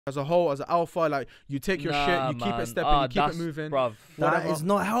as a whole, as an alpha, like you take your shit, you keep it stepping, you keep it moving. Bruv. That is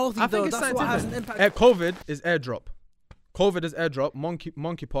not healthy, I though. think it's That's what has an scientific. impact. COVID is airdrop. COVID is airdrop.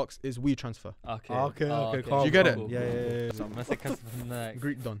 Monkeypox is we transfer. Okay. Okay, Oh, okay, okay. calm, You get it? calm. Yeah.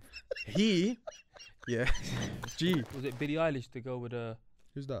 Greek don. He, yeah. G. Was it Billie Eilish to go with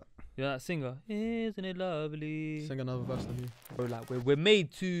Who's that? yeah, that singer? Isn't it lovely? Sing another verse than me. Bro, like we're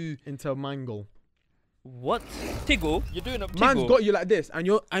made to Intermingle. what? Tiggle? You're doing a tiggle. Man's got you like this, and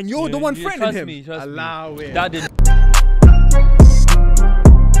you're the one Yeah, threatening trust him. me, trust me. Allow it. That didn't.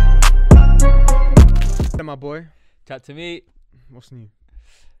 Hey, my boy. Chat to me. What's new?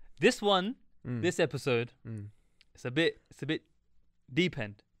 This one, Mm. this episode, Mm. it's a bit deep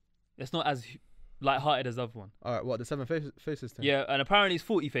end. It's not as light-hearted as the other one. All right, what the seven faces thing? Yeah, and apparently it's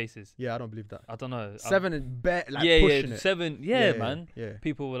 40 faces. Yeah, I don't believe that. I don't know. Seven is like yeah, pushing yeah, it. 7. Yeah, man. Yeah.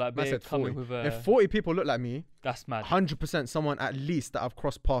 People were like, Man "Babe, said coming 40. with If 40 people look like me, that's mad." 100% someone at least that I've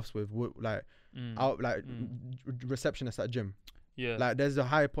crossed paths with, would, like Mm. out, like Mm. receptionist at gym. Yeah. Like there's a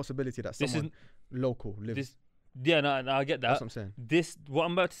high possibility that This someone is local lives. this. Yeah, no, I get That's that. what I'm saying. This, what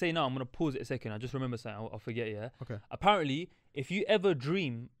I'm about to say now, I'm gonna pause it a second. I just remember something. I'll forget. Yeah. Okay. Apparently, if you ever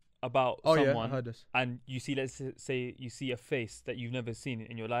dream about Oh yeah, I someone heard this. and you see, let's say, you see a face that you've never seen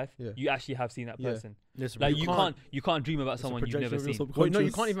in your life, Yeah. you actually have seen that Yeah. person. Listen, Like You you can't- can't dream about it's a someone you've projection never of your seen. Wait, no, you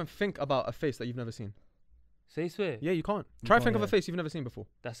subconscious. can't even think about a face that you've never seen. Say swear. Yeah, you can't. You Try can't, think of a yeah. face you've never seen before.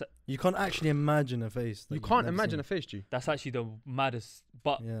 You can't actually imagine a face. that You you've can't never imagine seen. a face, G. That's actually the maddest.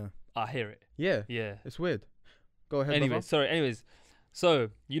 But Yeah. I hear it. Yeah, Yeah. it's weird. Go ahead, Anyway, brother. sorry. Anyways, so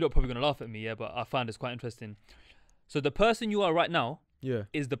you're not probably gonna laugh at me, yeah, but I found this quite interesting. So the person you are right now Yeah.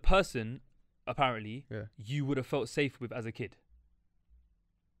 is the person, apparently, Yeah. you would have felt safe with as a kid.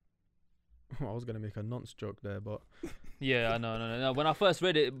 I was gonna make a nonce joke there, but Yeah, I know, no. When I first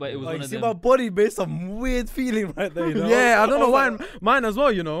read it, but it was Oh, one you of see them. my body made some weird feeling right there. You know? yeah, I don't know was why. like- Mine as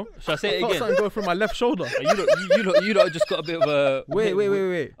well, you know. Should I say it Felt again? something go through my left shoulder. You lot just got a bit of a. Wait.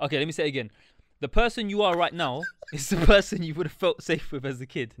 Okay, let me say it again. The person you are right now is the person you would have felt safe with as a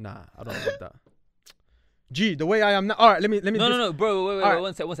kid. Nah, I don't like that. G, the way I am now. All right, let me. No, bro. Wait, Alright.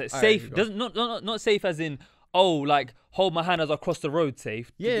 one sec. Alright, Safe you go. doesn't not safe as in like hold my hand as I cross the road.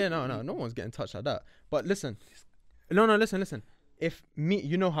 Safe. Yeah, no one's getting touched like that. But listen, listen. If me,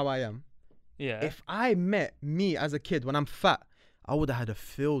 you know how I am. Yeah. If I met me as a kid when I'm fat, I would have had a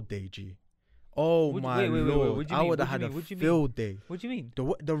field day, G. Oh Wait, my wait, lord, what do you I mean? would have What had do you a mean? What do you mean? field day. What do you mean?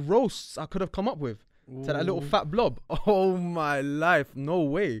 The roasts I could have come up with to that little Ooh. fat blob. Oh my life, no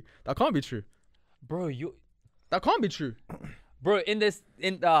way. That can't be true. Bro, That can't be true. okay,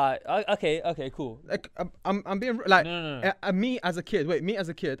 cool. Like I'm being like No. me as a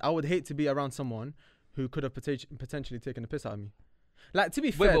kid, I would hate to be around someone who could have potentially taken the piss out of me. Like to be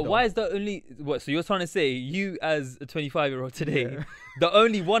Wait, fair, but though, why is that only what? So you're trying to say you as a 25-year-old today, Yeah. the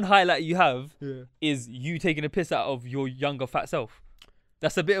only one highlight you have Yeah. is you taking a piss out of your younger fat self.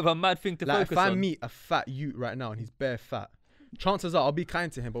 That's a bit of a mad thing to Like focus if I on. meet a fat youth right now and he's bare fat, chances are I'll be kind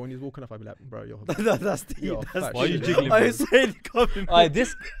to him. But when he's walking off, I'll be like, bro, you're. That's deep. Yo, That's fat Why are you shit. jiggling, I bro? saying coming. Alright,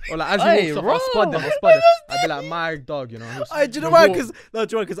 this Or like as Hey, he walks off, I'll spud him. I'll be like, my dog, you know. Do you know why?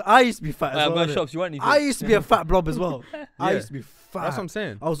 Because I used to be fat as I'm well. going innit? shops. You weren't even. I used to be a fat blob as well. I Yeah. used to be fat. That's what I'm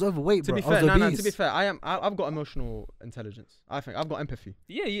saying. I was overweight, To bro. be I was fair, no, obese. to be fair, I've got emotional intelligence. I think I've got empathy.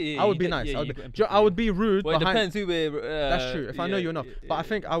 Yeah. I would you be get- nice. yeah, I would you be, got do you know, I empathy, would be rude. Well, it behind, depends who we're. That's true. If I know you enough, but I yeah.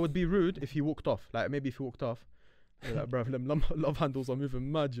 think I would be rude if he walked off. Like maybe if he walked off, you're like, bro, them love handles are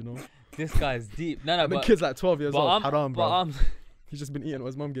moving mad, you know. This guy's deep. No, And the but kid's like 12 years but old. I'm, Haram, but bro. I'm. He's just been eating what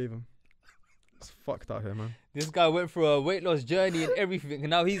his mum gave him. It's fucked out here, man. This guy went through a weight loss journey and everything,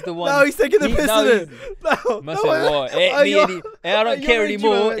 and now he's the one. Now he's taking the piss now in it. he's- No, Man said, "What? It ain't Are me you- any- I don't care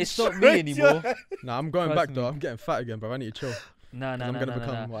anymore. It's not me anymore." Nah, I'm going Trust back though. me. I'm getting fat again, bro. I need to chill. Nah. I'm gonna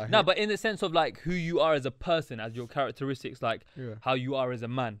become what I No, hate. but in the sense of like who you are as a person, as your characteristics, like Yeah. how you are as a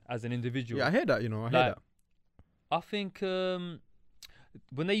man, as an individual. Yeah, I hear that. You know, I hear Like, that. I think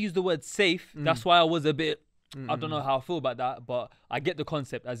when they use the word safe, that's why I was a bit. I don't know how I feel about that, but I get the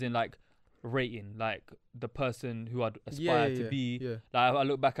concept as in like rating, like the person who I'd aspire to be. Yeah. Like I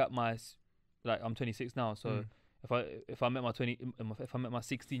look back at like I'm 26 now, so Mm. if I met my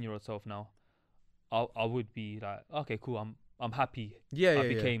 16-year-old self now, I would be like, okay, cool, I'm happy. Yeah, I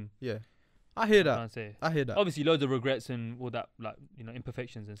became. Yeah. I hear I'm that. trying to say. I hear that. Obviously, loads of regrets and all that, like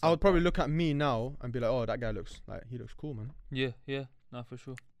imperfections and stuff. I would probably but look at me now and be like, oh, that guy looks like he looks cool, man. Yeah, no, for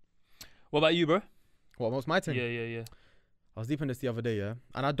sure. What about you, bro? What's my thing? Yeah. I was deep in this the other day, yeah,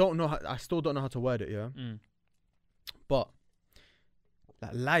 and I still don't know how to word it, yeah. But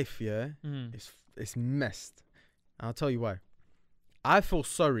that life, yeah, it's messed. And I'll tell you why. I feel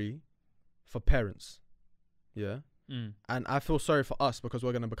sorry for parents, yeah, and I feel sorry for us because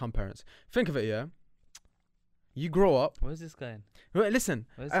we're gonna become parents. Think of it, yeah. You grow up. Where's this going? Wait, listen,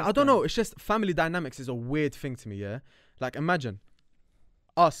 I don't know. It's just family dynamics is a weird thing to me, yeah. Like imagine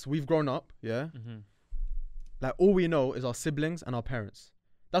us. We've grown up, yeah. Like all we know is our siblings and our parents.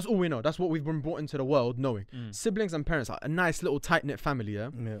 That's all we know. That's what we've been brought into the world knowing. Siblings and parents are a nice little tight knit family, yeah.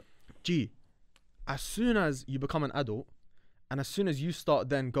 Gee, as soon as you become an adult, and as soon as you start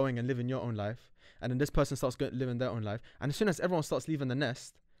then going and living your own life, and then this person starts living their own life, and as soon as everyone starts leaving the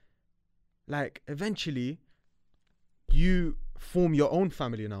nest, like eventually, you form your own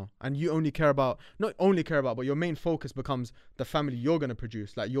family now, and you only care about, not only care about, but your main focus becomes the family you're going to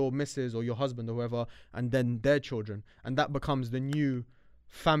produce, like your missus or your husband or whoever, and then their children, and that becomes the new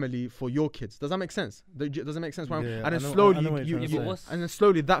family for your kids. Does that make sense? Does it make sense? And then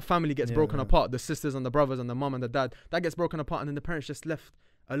slowly that family gets broken apart. The sisters and the brothers and the mum and the dad, that gets broken apart, and then the parents just left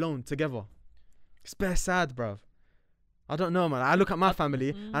alone together. It's bare sad, bruv. I don't know, man. I look at my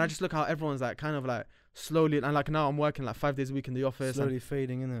family and I just look how everyone's like kind of like slowly, and like now I'm working like 5 days a week in the office, slowly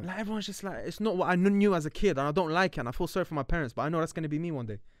fading, innit? Like everyone's just like, it's not what I knew as a kid, and I don't like it, and I feel sorry for my parents, but I know that's going to be me one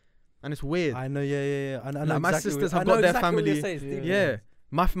day, and it's weird. I know, yeah. I know like my sisters have got their family.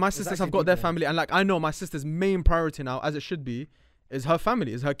 My sisters have got their family, and like I know my sister's main priority now, as it should be, is her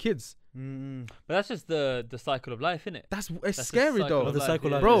family, is her kids. But that's just the cycle of life, innit? It's scary though. The cycle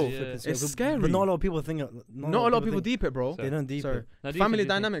of life, bro. It's scary. But not a lot of people think. Not a lot of people deep it, bro. They don't deep it. No, family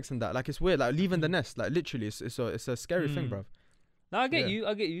dynamics and that, like it's weird. Like leaving the nest, like literally, it's a scary thing, bro. No, I get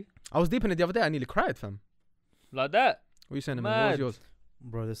you. I was deep in it the other day. I nearly cried, fam. Like that. What are you saying, man? What was yours?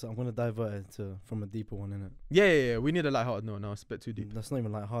 Bro, I'm gonna divert it from a deeper one, innit? Yeah. We need a lighthearted. No, it's a bit too deep. That's not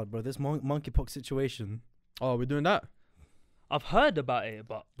even lighthearted, bro. This monkeypox situation. Oh, we're doing that. I've heard about it,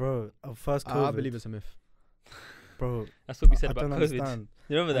 but bro, first COVID. I believe it's a myth. Bro, that's what we said about COVID. Understand.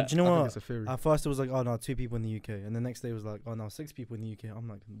 You remember that? Do you know what? It's a theory. At first it was like, oh no, 2 people in the UK, and the next day it was like, oh no, 6 people in the UK. I'm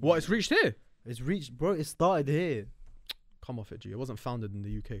like, what? It's reached here? It's reached, bro. It started here. Come off it, G. It wasn't founded in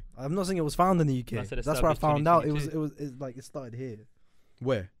the UK. I'm not saying it was found in the UK. That's where I found out. It started here.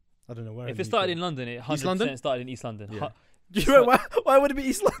 Where? I don't know where. If it started in London, it 100% started in East London. Yeah. Why would it be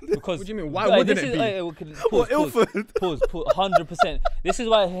East London? Because what do you mean? Why wouldn't it be? Pause. 100%. This is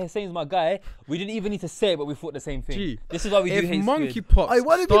why Hussain's my guy. We didn't even need to say it, but we thought the same thing. Gee, this is why we do hate monkeypox.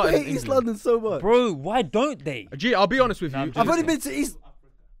 Why do people hate East London so much? Bro, why don't they? Gee, I'll be honest with you. I've only been to East.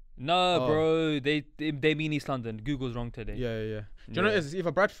 No, bro. They mean East London. Google's wrong today. Yeah. Do you know what it is? It's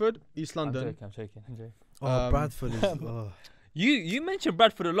either Bradford, East London. I'm joking. Oh, Bradford is. You mentioned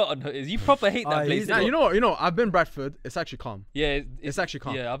Bradford a lot on Hooters. You proper hate that place. Nah, you know what? I've been Bradford. It's actually calm. Yeah, it's actually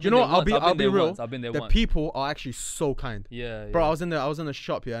calm. Yeah, you know what? I'll be real. I've been there the once. people are actually so kind. Yeah. Bro, I was in the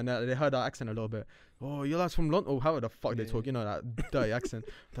shop here, and they heard our accent a little bit. Oh, you lads from London? Oh, how the fuck they talk? You know, that dirty accent.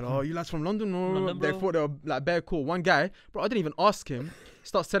 But, oh, you lads from London? Oh, they thought they were like bare cool. One guy, bro, I didn't even ask him.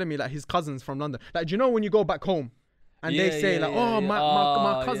 Starts telling me like his cousins from London. Like, do you know when you go back home? And they say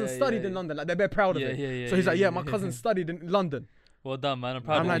my cousin studied in London. Like they're very proud of it. So he's like, my cousin studied in London. Well done, man. I'm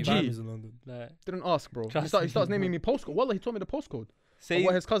proud of you. I'm like, didn't ask, bro. He starts naming me postcode. Wallah, he told me the postcode. Say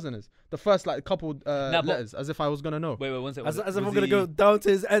what his cousin is. The first like couple letters, as if I was gonna know. Wait, one second. As if I'm gonna go down to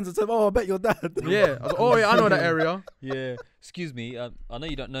his ends and say, oh, I bet your dad. Yeah. I was like, oh yeah, I know that area. Yeah. Excuse me. I know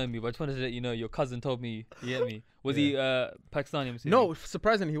you don't know me, but I just wanted to let you know your cousin told me. You get me? Was he Pakistani? No,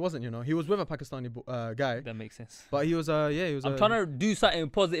 surprisingly he wasn't. You know, he was with a Pakistani guy. That makes sense. But he was he was. I'm trying to do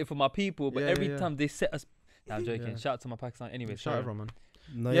something positive for my people, but every time they set us. Nah, I'm joking. Shout out to my Pakistan. Anyway, shout out everyone, man.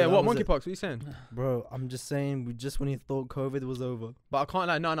 No, what monkeypox? What are you saying, bro? I'm just saying. Just when you thought COVID was over, but I can't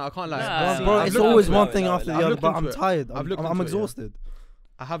like. No, I can't like. Nah, bro, it's always one thing after the other. But I'm tired. I'm exhausted.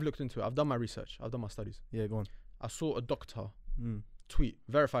 I have looked into it. I've done my research. I've done my studies. Yeah, go on. I saw a doctor tweet,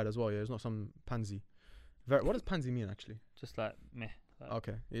 verified as well. Yeah, it's not some pansy. What does pansy mean actually? Just like meh.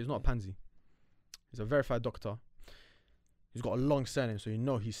 Okay, he's not a pansy. He's a verified doctor. He's got a long surname, so you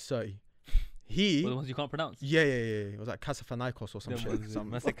know he's 30. Well, the ones you can't pronounce. Yeah. It was like Kasaphanikos or some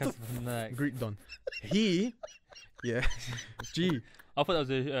shit. Greek don. Gee. I thought that was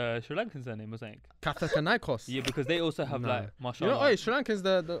a Sri Lankan surname or something. Kasaphanikos. Yeah, because they also have like martial arts. You know, Sri Lanka is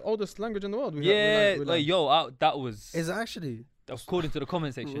the oldest language in the world. That was. Is it actually? According to the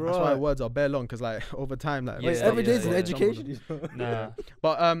comment section. Right. That's why words are bare long, because like over time, like every day's an education. Nah.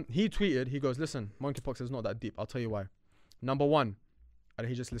 But he tweeted. He goes, "Listen, monkeypox is not that deep. I'll tell you why. Number one." And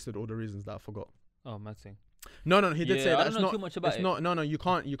he just listed all the reasons that I forgot. Oh, mad thing. No, he did say I that's don't know not too much about it. No, you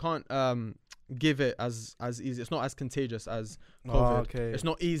can't give it as easy. It's not as contagious as COVID. Oh, okay. It's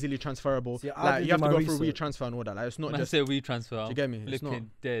not easily transferable. See, like you have to go through WeTransfer and all that. Like it's not just WeTransfer. Do you get me? It's not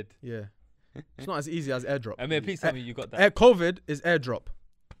dead. Yeah. It's not as easy as airdrop. I mean, please tell me you got that. COVID is airdrop.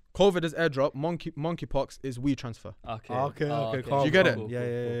 COVID is airdrop. Monkeypox is we transfer. Okay. Okay, Do you get it?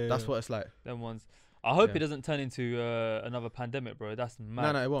 Yeah. That's what it's like. Them ones. I hope Yeah. it doesn't turn into another pandemic, bro. That's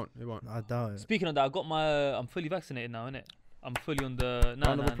mad. No, it won't. It won't. I doubt it. Speaking of that, I got my. I'm fully vaccinated now, innit? I'm fully on the.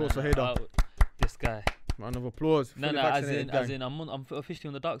 Round of applause for Hader. This guy. Round of applause. No, Fully as vaccinated in, as gang. in, I'm officially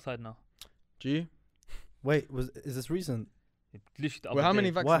on the dark side now. G. Wait, is this recent? Literally the Well, other how many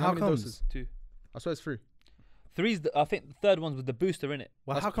day. vaccines? Why, How how many comes? doses? 2. I swear it's 3. 3's. I think the third one's with the booster in it.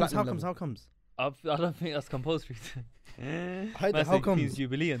 Well, That's how comes? How platinum comes? How comes? I don't think that's compulsory. How Man said comes? Queen's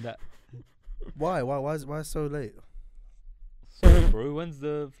Jubilee and that. Why is so late? Sorry, bro. When's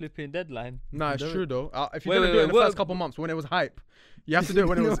the flipping deadline? Nah, it's No. true though. If you Wait, didn't wait, do it in the wait, first couple months when it was hype, you have to do it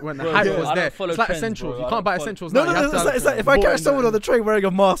when it was when the Bro, hype bro, was I there. don't follow It's like trends, essentials. bro. You I can't don't buy follow- essentials No, now. You have to have it's like if I bought catch in someone the- on the train wearing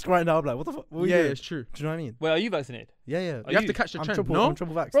a mask right now, I'm like, what the fuck? What are you Yeah, doing? it's true. Do you know what I mean? Wait, are you vaccinated? Yeah. Are You have you? to catch the I'm trend. triple. No, I'm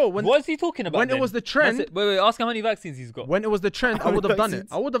triple vax. bro. What is he talking about? When it then? was the That's trend, it. Wait, ask him how many vaccines he's got. when it was the trend, I How would many have done it.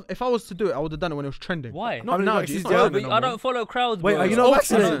 vaccines? I would have, if I was to do it, I would have done it when it was trending. Why? Not many now, vaccines G. It's do not you have? trending no I more. don't follow crowds. Wait, bro. are you It's not old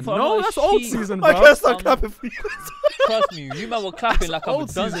vaccinated? season. No, I'm that's not old sheep. season, I bro. can't stop clapping for you. Trust me, you man were clapping like I'm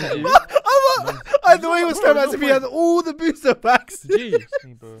old done. season. The way he was clapping as if he had all the booster packs. G.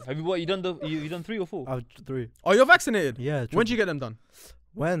 Bro. Have you done you done 3 or 4? I was 3. Oh, you're vaccinated. Yeah. When did you get them done?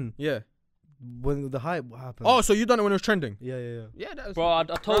 When? Yeah. When the hype happened. Oh, so you done it when it was trending? Yeah. Yeah, that was Bro, I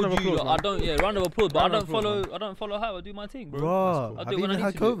told Round of you, applause, I man. don't. Yeah, round of applause. But Round I of don't applause, follow. I don't follow how I do my thing, bro. Bro, cool. I have do you when I even need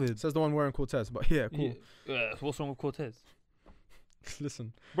had to do it. COVID? Says the one wearing Cortez, but yeah, cool. Yeah, what's wrong with Cortez?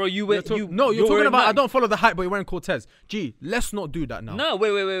 Listen, Bro, you you're went. talk- You no, you're talking wearing about. I Nike. don't follow the hype, but you're wearing Cortez. G, let's not do that now. No,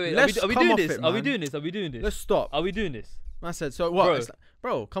 wait. Let's Are we come doing off this? it, Are we man. doing this? Are we doing this? Let's stop. Are we doing this? I said so. What? Bro.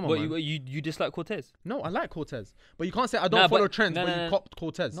 Bro, come on, What man. you dislike Cortez? No, I like Cortez, but you can't say I don't Nah, follow but- trends, no, but no, you no. copped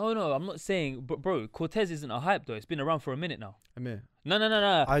Cortez. No, I'm not saying. But bro, Cortez isn't a hype though. It's been around for a minute now. Amir. No.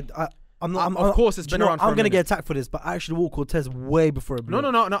 I'm not. Of course, it's do you been know around what? for I'm a gonna minute. get attacked for this, but I actually wore Cortez way before it blew.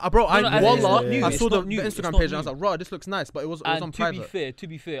 No, bro. as in, it's Wallah, not new, I it's saw not the new, it's Instagram not page and I was new. like, "Raw, this looks nice," but it was on And private. to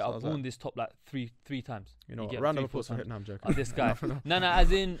be fair, I I've was like- worn this top like three times. You know, get round of 3-4 applause for times. hitting. I'm joking. Oh, this guy.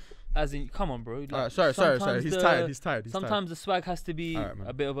 No, as in, come on, bro. Like, Alright, sorry. sometimes He's the- tired. He's tired. Sometimes the swag has to be Alright, man.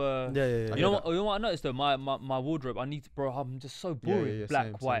 a bit of a. Yeah. I You know hear what? You know what I noticed though? My wardrobe. I need, bro. I'm just so Yeah, boring. yeah, black,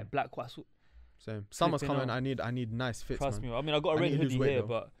 same, white, same. black, white. Same. Summer's Flipping coming. out. I need nice fits, Trust man. me. I mean, I got a I red need to lose hoodie weight, here, though.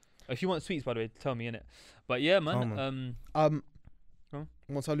 but if you want sweets, by the way, tell me innit. But yeah, man. man. Huh?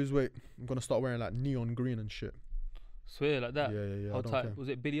 Once I lose weight, I'm gonna start wearing like neon green and shit. Swear like that. Yeah. I How don't tight? care. Was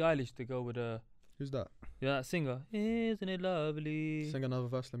it Billie Eilish, the girl with the? Who's that? Yeah, that singer. Isn't it lovely? Sing another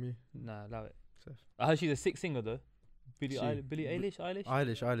verse, let me. Nah, allow it. Safe. I heard she's a sick singer though. Billie She- Eilish.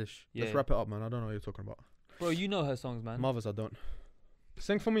 Eilish. Yeah. Let's wrap it up, man. I don't know what you're talking about. Bro, you know her songs, man. Mothers, I don't.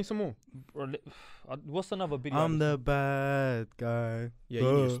 Sing for me some more. Bro, what's another Billie I'm Eilish? the bad guy. Yeah,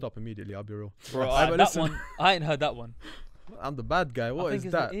 you need to stop immediately. I'll be real. Bro, Alright, but that listen. one. I ain't heard that one. I'm the bad guy. What I is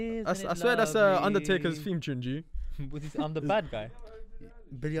think that? it's I swear that's Undertaker's theme tune, G. I'm the bad guy.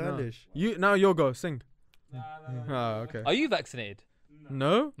 Billie No. Eilish. You now your go. Sing. Ah, okay. Are you vaccinated?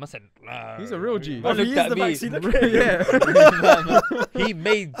 No. I said, nah. He's a real G. Man He looked is at the me. vaccine, look at him. Yeah. He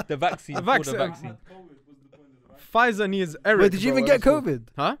made the vaccine. A For vaccine. the vaccine. Pfizer needs Eric. Wait, did you bro, even get that's cool. COVID?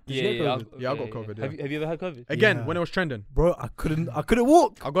 Huh? Did you get COVID? Yeah, I got COVID, yeah. Have you ever had COVID? Again, Yeah. when it was trending. Bro, I couldn't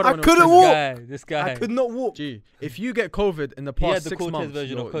walk. I got it I when it was couldn't trending. walk. This guy. I could not walk. G, if you get COVID in the He had past the 6 Cortez months,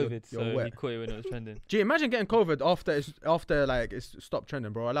 version of you're COVID, you're so he wet. caught it when it was trending. G, imagine getting COVID after like it's stopped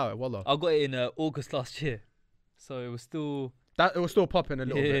trending, bro. Allow it, wallah. I got it in August last year, so it was still. That it was still popping a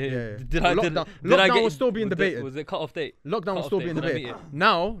little bit. Yeah. Did I Lockdown, did I lockdown get was still being debated. Was it cut off date? Lockdown was cut-off still date being when I debated. meet it?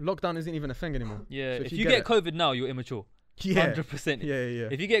 Now lockdown isn't even a thing anymore. Yeah. So if if you you get COVID now, you're immature. Yeah. 100%. Yeah.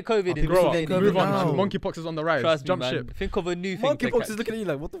 If you get COVID in people Grow still up. getting this COVID Move on, now. man. Monkeypox is on the rise. Trust me, Jump man. ship. Think of a new thing. to Monkeypox catch. is looking at you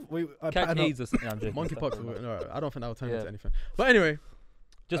like, what the? Wait, I Catch pattern up. AIDS or something. I'm joking. Monkeypox. No, I don't think that will turn Yeah. into anything. But anyway.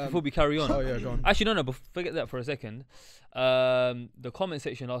 Just before we carry on. Oh yeah, go on. Actually, no. Forget that for a second. The comment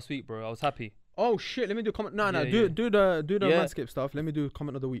section last week, bro. I was happy. Oh shit, let me do comment. No, Yeah, do the Yeah. Manscaped stuff. Let me do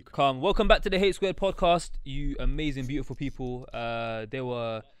comment of the week. Come, welcome back to the Hate Squared podcast. You amazing, beautiful people. They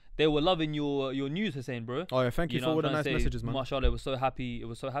were loving your news, Hussein, bro. Oh yeah, thank you, know for all what the I'm nice trying to say? messages, man. Mashallah, it was so happy. It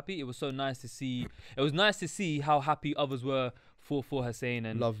was so nice to see. It was nice to see how happy others were for Hussein,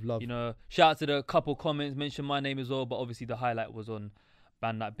 and Love. you know, shout out to the couple comments, mention my name as well. But obviously the highlight was on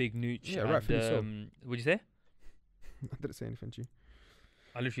Ban That Big Nooch. Yeah, and, rightfully so. What'd you say? I didn't say anything to you.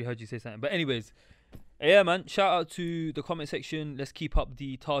 I literally heard you say something. But anyways, yeah, man. Shout out to the comment section. Let's keep up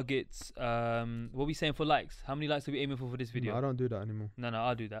the targets. What are we saying for likes? How many likes are we aiming for this video? No, I don't do that anymore. No,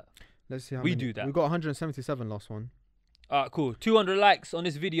 I'll do that. Let's see how We many. do that. We got 177 last one. Alright, cool. 200 likes on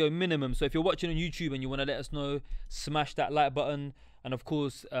this video minimum. So if you're watching on YouTube and you want to let us know, smash that like button. And of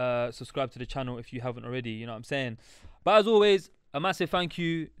course, subscribe to the channel if you haven't already. You know what I'm saying? But as always, a massive thank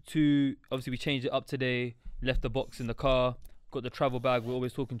you to, obviously we changed it up today, left the box in the car, got the travel bag we're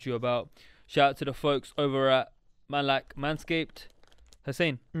always talking to you about. Shout out to the folks over at Manscaped.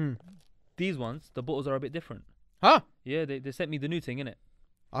 Hussein, these ones, the bottles are a bit different. Huh? Yeah, they sent me the new thing, innit?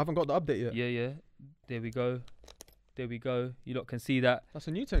 I haven't got the update yet. Yeah. There we go. You lot can see that. That's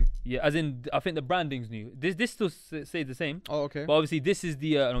a new thing. Yeah, as in, I think the branding's new. This still stays the same. Oh, okay. But obviously, this is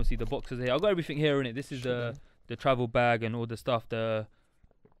the, and obviously the boxes here. I've got everything here in it. This is the travel bag and all the stuff. The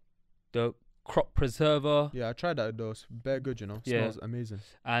crop preserver. Yeah, I tried that though. It's bare good, you know. Yeah. Smells amazing.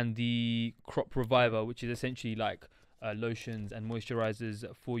 And the crop reviver, which is essentially like lotions and moisturizers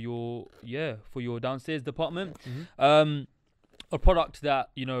for your downstairs department. A product that,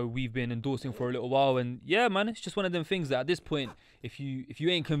 you know, we've been endorsing for a little while, and yeah, man, it's just one of them things that at this point, if you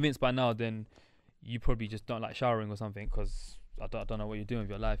ain't convinced by now, then you probably just don't like showering or something, because I don't know what you're doing with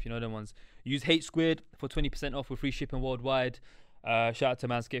your life. You know them ones. Use Hate Squared for 20% off with free shipping worldwide. Shout out to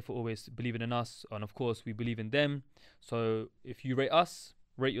Manscaped for always believing in us, and of course we believe in them. So if you rate us,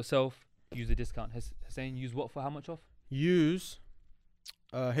 rate yourself, use the discount. Hussein, use what for how much off? Use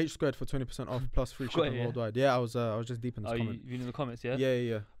H squared for 20% off plus free shipping worldwide. Yeah, I was just deep in this comment. You in the comments, yeah?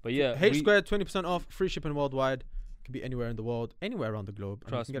 Yeah. But yeah, H squared 20% off, free shipping worldwide. Could be anywhere in the world, anywhere around the globe.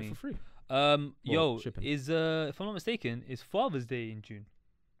 Trust and you can me. get it for free. Shipping. Is if I'm not mistaken, is Father's Day in June?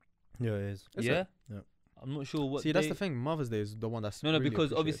 Yeah, it is. Yeah. Yeah. I'm not sure what. See, that's the thing. Mother's Day is the one that's no, really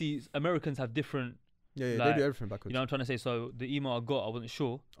because appreciated. obviously Americans have different. Yeah, like, they do everything backwards. You know what I'm trying to say? So the email I got, I wasn't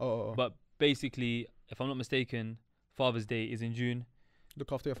sure. Oh. But basically, if I'm not mistaken, Father's Day is in June.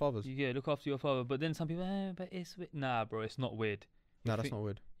 Look after your fathers. Yeah, look after your father. But then some people, but it's weird. Nah, bro, it's not weird. Nah, that's not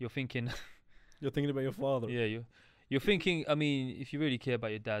weird. You're thinking. You're thinking about your father. Yeah, you're thinking. I mean, if you really care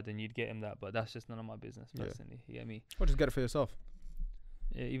about your dad, then you'd get him that. But that's just none of my business, personally. You get me? Or just get it for yourself.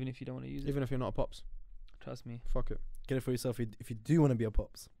 Yeah, even if you don't want to use it. Even if you're not a pops. Trust me. Fuck it. Get it for yourself if you do want to be a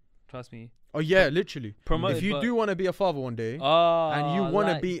pops. Trust me. Oh yeah, literally. Promote if you do want to be a father one day, and and you want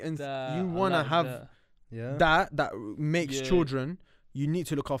to be you want to have that makes children, you need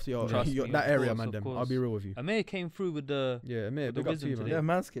to look after your that area, man. Them. I'll be real with you. Amir came through with the Amir, big up to you, man. Yeah,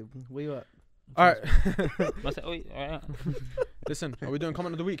 Manscaped. Where you at? All right. Listen, are we doing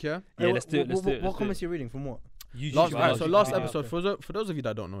comment of the week? Yeah. Yeah, let's do it. What comments are you reading from what? Last episode, for those of you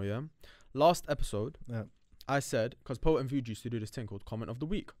that don't know, last episode, I said, because Poet and Vuj used to do this thing called comment of the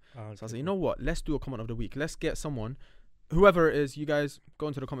week. So I said, you know what? Let's do a comment of the week. Let's get someone, whoever it is, you guys go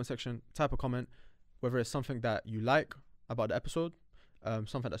into the comment section, type a comment, whether it's something that you like about the episode,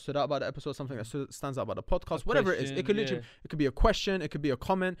 something that stood out about the episode, something that stands out about the podcast, whatever it is. It could literally, it could be a question, it could be a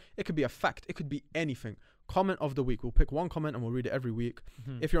comment, it could be a fact, it could be anything. Comment of the week. We'll pick one comment and we'll read it every week.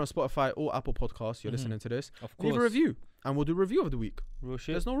 If you're on Spotify or Apple Podcasts, you're listening to this, of course, leave a review and we'll do a review of the week. Real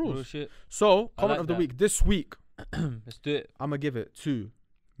shit. There's no rules. Real shit. So, comment of the week this week. Let's do it. I'm gonna give it to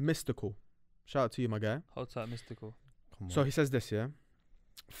Mystical. Shout out to you, my guy. Hold tight, Mystical. So he says this, yeah.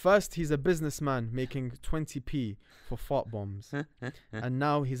 First, he's a businessman making 20p for fart bombs, and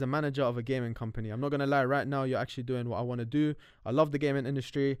now he's a manager of a gaming company. I'm not gonna lie, right now you're actually doing what I want to do. I love the gaming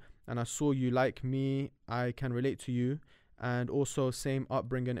industry, and I saw you like me. I can relate to you, and also same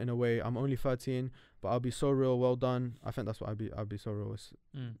upbringing in a way. I'm only 13, but I'll be so real. Well done. I think that's what I'll be so real.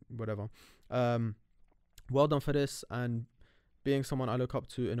 Whatever. Well done for this, and being someone I look up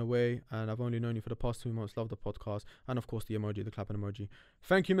to in a way, and I've only known you for the past 2 months. Love the podcast, and of course the emoji, the clapping emoji.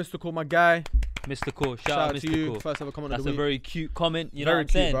 Thank you, Mystical, my guy. Mystical, shout out to Mystical. you. First ever comment of the week. That's a very cute comment. You know very what I'm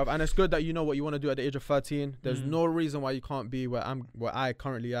cute, saying? bruv. And it's good that you know what you want to do at the age of 13. There's no reason why you can't be where I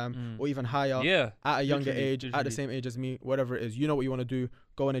currently am, or even higher. Yeah. At a younger age, at the same age as me, whatever it is. You know what you want to do.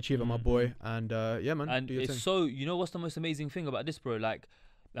 Go and achieve it, my boy. And yeah, man. And do your it's thing. so, you know what's the most amazing thing about this, bro? Like,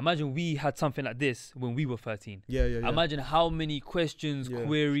 imagine we had something like this when we were 13. Yeah. Imagine how many questions,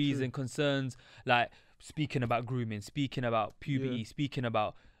 queries, and concerns, like speaking about grooming, speaking about puberty, speaking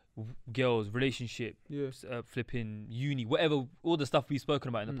about girls, relationship, flipping uni, whatever, all the stuff we've spoken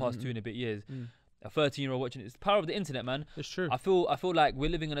about in the past 2 and a bit years. A 13-year-old watching it. It's the power of the internet, man. It's true. I feel like we're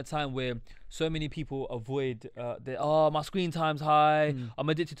living in a time where so many people avoid my screen time's high, I'm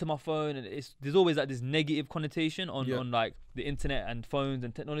addicted to my phone, and there's always like this negative connotation on like the internet and phones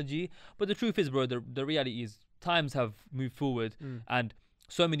and technology. But the truth is, bro, the reality is times have moved forward, and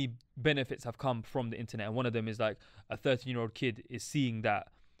so many benefits have come from the internet. And one of them is like a 13-year-old kid is seeing that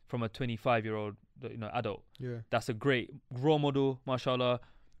from a 25-year-old adult. Yeah. That's a great role model, mashallah.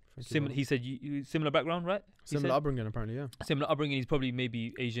 He said similar background, right? Similar upbringing, apparently, yeah. Similar upbringing. He's probably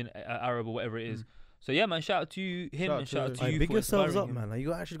maybe Asian, Arab, or whatever it is. So yeah, man. Shout out to him and shout out to you. Big for yourselves up, him. man. Like,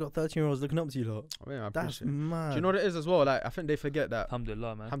 you actually got 13-year-olds looking up to you, lot. Oh, yeah, that's mad. Do you know what it is as well? Like, I think they forget that.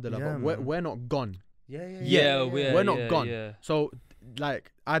 Alhamdulillah, man. Alhamdulillah, Yeah, but we're not gone. Yeah, We're not yeah, gone. Yeah. So,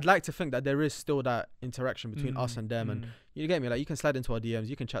 like, I'd like to think that there is still that interaction between us and them, and you get me. Like, you can slide into our DMs,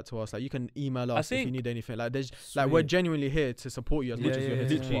 you can chat to us, like, you can email us if you think- need anything. Like, there's like we're genuinely here to support you as much as you're here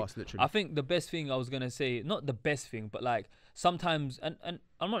to yeah. support us. Literally. I think the best thing I was gonna say, not the best thing, but like sometimes, and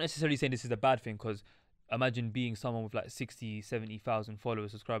I'm not necessarily saying this is a bad thing, because imagine being someone with like 60, 70,000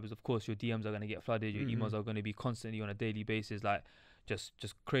 followers, subscribers. Of course, your DMs are gonna get flooded. Your emails are gonna be constantly on a daily basis, like just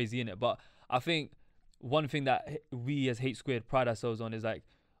crazy in it. But I think one thing that we as Hate Squared pride ourselves on is like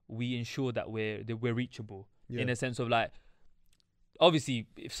we ensure that we're reachable in a sense of like, obviously,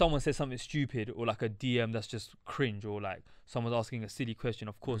 if someone says something stupid or like a DM that's just cringe, or like someone's asking a silly question,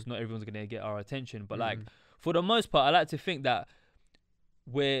 of course, not everyone's gonna get our attention. But like, for the most part, I like to think that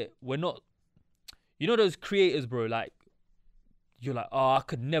we're not, you know, those creators, bro. Like, you're like, oh, I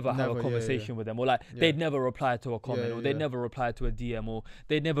could never have a conversation with them, or like they'd never reply to a comment, or they'd never reply to a DM, or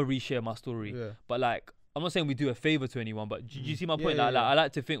they'd never reshare my story. But like, I'm not saying we do a favor to anyone, but do you see my point? Like, I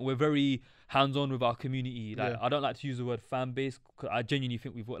like to think we're very hands-on with our community. Like, I don't like to use the word fan base, 'cause I genuinely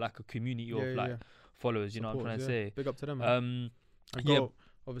think we've got like a community of like followers. You know what I'm trying to say? Big up to them, man.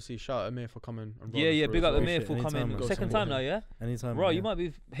 Obviously, shout out Amir for coming. And Big up Amir for Anytime, coming. man. Second time now, yeah. Anytime, Bro, man, you might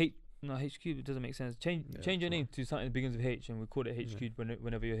be HQ. It doesn't make sense. Change your name to something that begins with H, and we call it HQ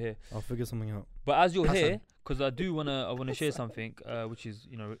whenever you're here. I'll figure something out. But as you're here, because I wanna share something, which is,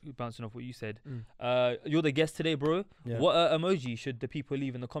 you know, bouncing off what you said. You're the guest today, bro. Yeah. What emoji should the people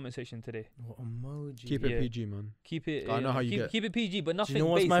leave in the comment section today? What emoji? Keep it PG, man. Keep it. I know how you keep it PG, but Do nothing. you know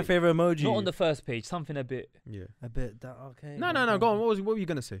what's basic. my favorite emoji? Not on the first page. Something a bit. Yeah. A bit that okay. No. Go on. What were you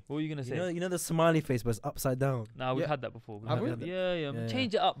gonna say? What were you gonna say? You know the smiley face, but it's upside down. Nah, we've had that before. Have we? Yeah.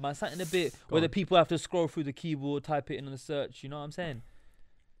 Change it up, man. Something a bit where the people have to scroll through the keyboard, type it in on the search. You know what I'm saying?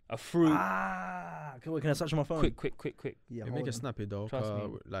 A fruit. Can I search on my phone? Quick. Yeah, Make it snappy though. Trust me.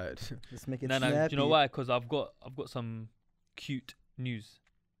 Like, let's make it No. snappy. Do you know why? Because I've got some cute news.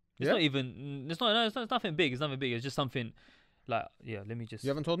 It's not even. It's nothing big. It's nothing big. It's just something. Like, let me just. you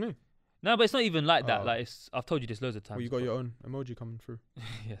haven't told me. No, but it's not even like that. Oh. Like, I've told you this loads of times. Well, you got your own emoji coming through.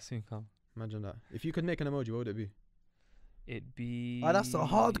 Yeah, soon come. Imagine that. If you could make an emoji, what would it be? It'd be. That's a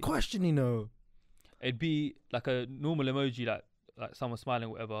hard question, you know. It'd be like a normal emoji, like someone smiling,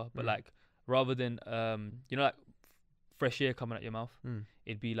 or whatever. But like, rather than you know, like fresh air coming out your mouth,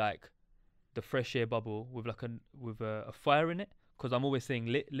 it'd be like the fresh air bubble with like a fire in it. Because I'm always saying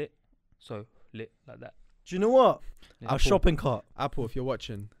lit, so lit like that. Do you know what? Yeah, Our shopping cart. Apple, if you're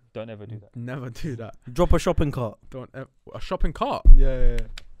watching, don't ever do that. never do that. Drop a shopping cart. A shopping cart. Yeah.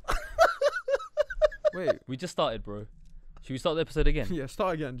 Wait. We just started, bro. Should we start the episode again? Yeah,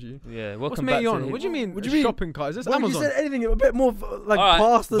 start again, G. Yeah. What's Welcome back me on? to. What do you mean? What do you mean? Shopping cart? Is this Well, Amazon? you said anything a bit more like Alright,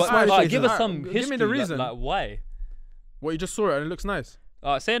 past the but smiley alright, face. give us Alright, some give me history. the reason. Like why? What, you just saw it and it looks nice.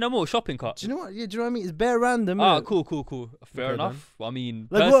 Say no more. Shopping cart. Do you know what? Yeah, do you know what I mean? It's bare random. Ah, innit? cool. Fair Okay, enough. I mean,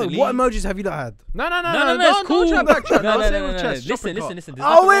 Like personally, what emojis have you not had? No, it's cool. Don't try backtrack. No, Say with chest. Listen. Shopping There's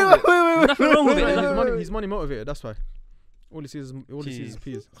Oh nothing wait. Nothing wrong with it. cart. He's money motivated. That's why. All he sees is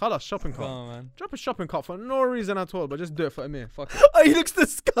peas. Khalas, shopping Come cart. on, man. Drop a shopping cart for no reason at all, but just do it for Amir. Fuck it. Oh, he looks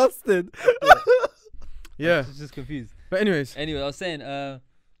disgusted. Yeah. I'm just confused. But anyways, Anyway, I was saying, do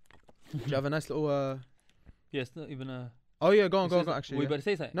you have a nice little? yeah, it's not even a. Oh yeah, go on. Actually, We yeah. better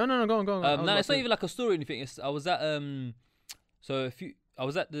say something. No, go on. No, it's not even like a story or anything. I was at I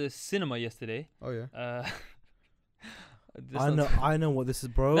was at the cinema yesterday. Oh yeah. I know what this is,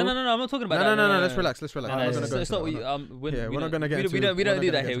 bro. No, I'm not talking about that. No. Let's relax. No, I'm not gonna go it's into not that. what you, We're not gonna get into. We don't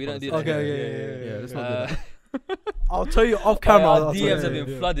do that here. We don't do that. Okay, Yeah, let's not do that. I'll tell you off camera. Our I'll tell DMs you. have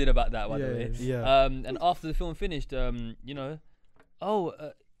been flooded about that, by the way. Yeah. And after the film finished, you know,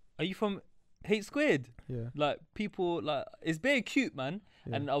 are you from Hate Squared? Yeah. Like, people, like, it's very cute, man.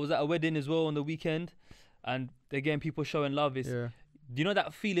 Yeah. And I was at a wedding as well on the weekend, and again, people showing love. Is Yeah. do you know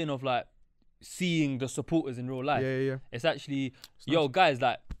that feeling of like seeing the supporters in real life? Yeah. It's actually, It's yo, nice. guys,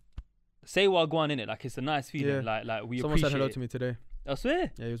 like, say what go on in it. Like, it's a nice feeling. Yeah. Like we Someone appreciate said hello it. to me today. I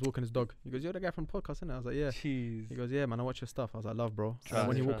swear. Yeah, he was walking his dog. He goes, "You're the guy from the podcast, innit?" I was like, "Yeah." Jeez. He goes, "Yeah, man, I watch your stuff." I was like, "Love, bro." Try, And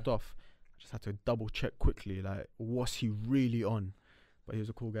when he try. walked off, I just had to double check quickly, like, what's he really on? But he was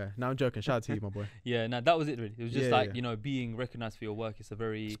a cool guy. Now I'm joking. Shout out to you, my boy. Yeah, no, that was it really. It was just Yeah, like, yeah. you know, being recognized for your work. It's a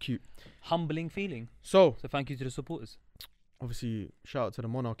very It's cute. humbling feeling. So So thank you to the supporters. obviously, shout out to the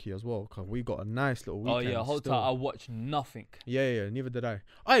Monarchy as well, cause we got a nice little Oh weekend. yeah, hold still. tight. I watched nothing. Yeah. Neither did I.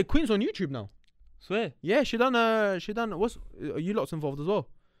 Hey, Queen's on YouTube now. Swear. Yeah, she done. What's are you lots involved as well?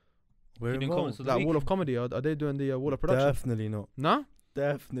 We're You doing involved. comments of the Like week? Wall of Comedy. Are they doing the Wall of Production? Definitely not. Nah,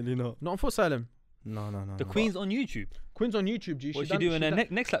 Definitely not. not on Foot Asylum. No. The Queen's on YouTube. Queen's on YouTube. G. What's she doing? Her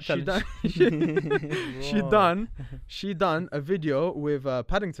next lap She challenge. done. She done a video with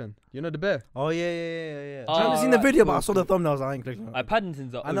Paddington. You know the bear. Oh yeah. Oh, I haven't seen the video, but I saw the thumbnails. I ain't clicking on it.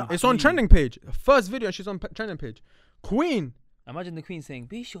 Paddington's up. I know. It's on trending page. First video. She's on trending page. Queen. Imagine the Queen saying,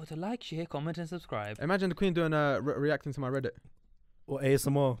 "Be sure to like, share, comment, and subscribe." Imagine the Queen doing reacting to my Reddit. Or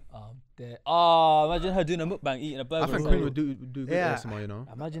ASMR. Imagine her doing a mukbang, eating a burger. I think or Queen something. would do good Yeah. ASMR, you know.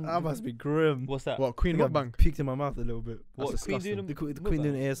 Imagine. That must be grim. What's that? What Queen I think I mukbang? peeked in my mouth a little bit. What That's Queen disgusting. doing? The Queen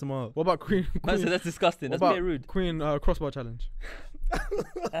doing ASMR. What about Queen? Man said Queen, that's disgusting. what That's a bit about rude. Queen crossbar challenge.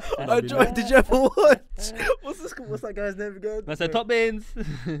 Did you ever watch? What's that guy's name again? Man said top bins.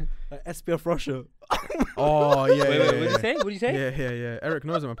 SPF Russia. Oh yeah. Wait, yeah, what did yeah. you say? What did you say? Yeah. Eric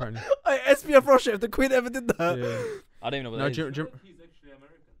knows him apparently. SPF Russia. If the Queen ever did that. Yeah. I don't even know what No, that is. Jim,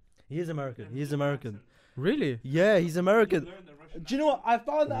 He is American. He is American. really? Yeah, he's American. Do you know what? I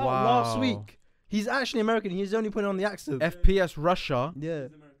found that out last Wow. week. He's actually American. He's only putting on the accent. FPS Russia Yeah.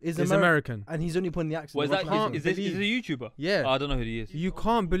 is American. And he's only putting the accent. What is that? can't Is this believe- a YouTuber? Yeah. Oh, I don't know who he is. You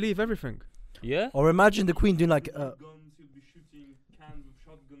can't believe everything. Yeah? Or imagine the Queen doing like, guns, he'll be shooting cans with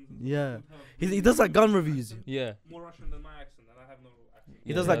shotguns. And yeah. stuff with her. He does like gun reviews. Yeah. More Russian than my accent, and I have no accent.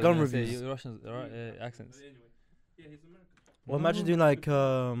 He does like gun I was gonna say, reviews. you Russians, alright, accents. But anyway, yeah, he's American. Or imagine doing like,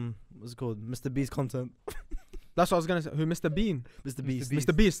 what's it called? Mr. Beast content. That's what I was gonna say. Who? Mr. Bean. Mr. Beast.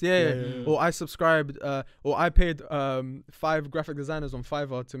 Mr. Beast. Yeah. Yeah. Or I subscribed. Or I paid 5 graphic designers on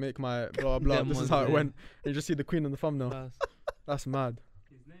Fiverr to make my blah blah. Them This is ones, how it yeah. went. And you just see the Queen on the thumbnail. Class. That's mad.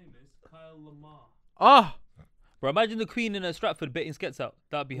 His name is Kyle Lamar. Ah. Bro, imagine the Queen in Stratford betting skets out.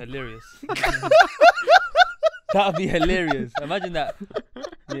 That'd be hilarious. That'd be hilarious. Imagine that.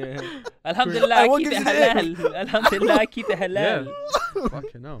 Yeah. Alhamdulillah, what keep it gives you the halal. Alhamdulillah, keep it halal.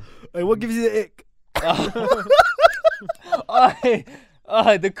 Fucking hell. Hey, what gives you the ick?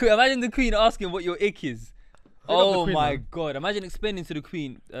 Imagine the Queen asking what your ick is. up the Oh Queen, my man. god! Imagine explaining to the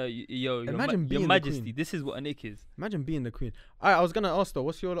Queen, your Imagine being the Majesty. Queen. This is what an ick is. Imagine being the Queen. I was gonna ask though.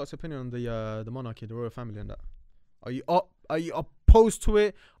 What's your lot's opinion on the monarchy, the royal family, and that? Are you opposed to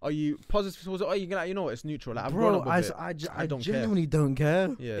it? Are you positive towards it? Or are you gonna, you know what? It's neutral. Like, I've grown Bro, up with it. I don't care. genuinely don't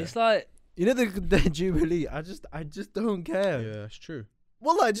care. Yeah. It's like You know the Jubilee. I just don't care. Yeah, it's true.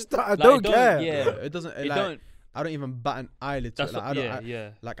 Well, I Like, don't care. yeah. It doesn't. it like, don't. I don't even bat an eyelid to That's it. Like, what, I don't. yeah, I, yeah.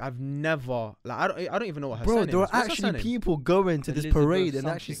 like I've never. Like I don't even know what her Bro, surname there are is. What's her actually surname? people going to this Elizabeth parade and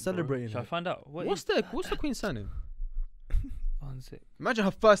actually something, bro. celebrating Shall I it. find out? What's the Queen's surname? One sec. Imagine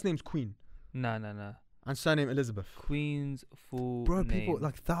her first name's Queen Nah. and surname Elizabeth. Queen's full Bro, name. people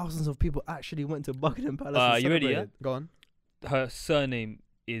like thousands of people actually went to Buckingham Palace. And you ready, yeah? celebrated. Go on. Her surname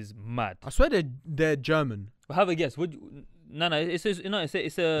is mad. I swear they're German. Well, have a guess. Would you, no. It's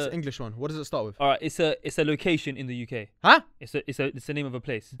It's an English one. What does it start with? all right. It's a location in the UK. Huh? It's the name of a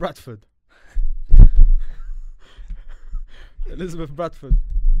place. Bradford. Elizabeth Bradford.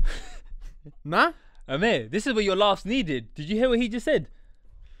 Nah? Amir, this is where your laughs needed. Did you hear what he just said?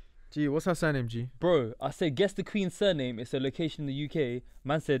 Gee, what's her surname, G? Bro, I said guess the Queen's surname. It's a location in the UK.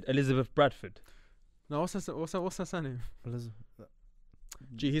 Man said Elizabeth Bradford. No, what's her surname? Elizabeth.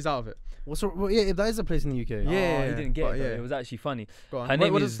 Gee, he's out of it. What's well, yeah, that is a place in the UK. Yeah, Oh, he didn't get but it. Though. yeah. It was actually funny. Go on. Her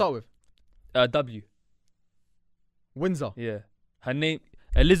name What does is- it start with? W. Windsor. Yeah. Her name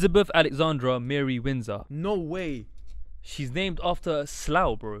Elizabeth Alexandra Mary Windsor. No way. She's named after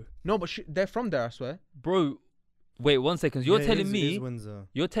Slough, bro. No, but they're from there, I swear. Bro, wait 1 second. You're Yeah, telling it is me Windsor.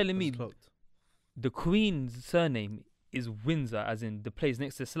 you're telling me It's cloaked. the Queen's surname is Windsor, as in the place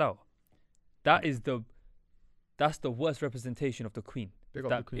next to Slough. That's the worst representation of the Queen. Big up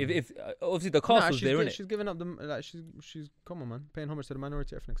That, the Queen. if obviously the Nah, castle's there, innit? she's giving up the like she's come on, man, paying homage to the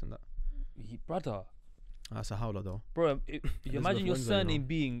minority ethnics and that. Brother, That's a howler though. bro, you imagine your Windsor, you know. surname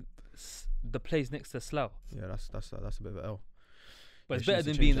being the place next to Slough, Yeah, that's a bit of an L. but Yeah, it's she better needs to than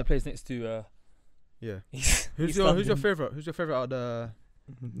change being the that. place next to. Yeah. East Who's your London. favorite? Who's your favorite out of the?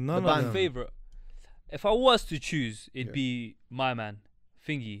 None The of band. them. Favorite? If I was to choose, it'd Yeah. be my man,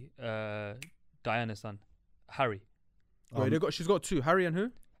 Thingy, Diana's son, Harry. Wait, she's got 2. Harry and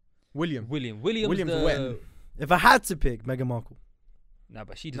who? William. William's William's the. wet. If I had to pick Meghan Markle, Nah,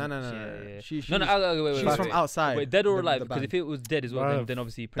 but she No, doesn't. no. Yeah. She's Wait, she's wait, from wait. outside. Wait, dead or the- alive? the Because band. if it was dead as well, Bruv. then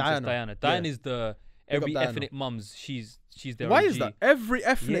obviously Princess Diana. Diana Yeah. is the Big up every Diana. ethnic mums. She's their Why OG. is that? Every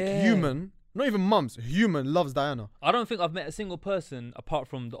ethnic Yeah. human, not even mums, human loves Diana. I don't think I've met a single person apart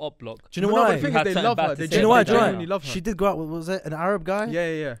from the op block. do you know No, why? but the thing Had is, they something love bad her. to They say Do you know why? about Diana. genuinely love her. She did go out. Was it an Arab guy?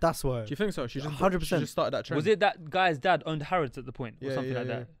 Yeah. That's why. Do you think so? She just 100%. She just started that trend. Was it that guy's dad owned Harrods at the point or Yeah, something yeah, like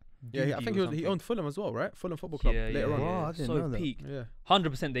yeah. that? Yeah, I Doogie think or he something. owned Fulham as well, right? Fulham Football Club Yeah, later yeah, on. Wow, I yeah. didn't So know that. peak. Yeah,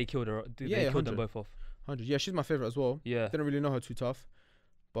 100% they killed her. Yeah, They killed them 100. both off. 100. Yeah, she's my favorite as well. Yeah. Didn't really know her too tough,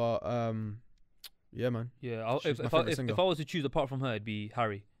 but Yeah, man. Yeah, She's my if favourite singer. if I was to choose apart from her, it'd be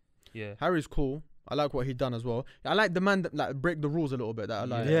Harry. Yeah. Harry's cool. I like what he done as well. I like the man that like break the rules a little bit. That are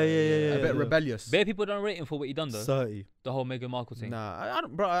like Yeah, a bit yeah. rebellious. Bare people don't rate him for what he done though. 30. The whole Meghan Markle thing. Nah, I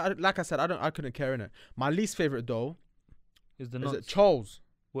don't, bro. Like I said, I couldn't care in it. My least favorite though Is the is nonce. it Charles.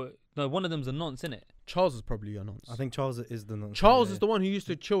 What? No, one of them's a nonce, innit? Charles is probably a nonce. I think Charles is the nonce. Charles yeah. is the one who used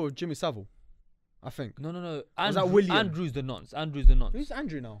to chill with Jimmy Savile. I think. No. Was that William? Andrew's the nonce. Andrew's the nonce. Who's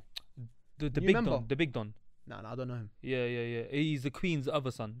Andrew now? The You big remember? don. The big don. Nah, I don't know him. Yeah. He's the Queen's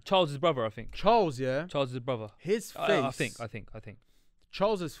other son. Charles's brother, I think. Charles, yeah. Charles's brother. His face. I think.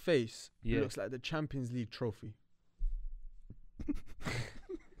 Charles's face Yeah. looks like the Champions League trophy.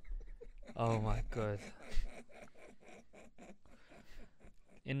 Oh my god.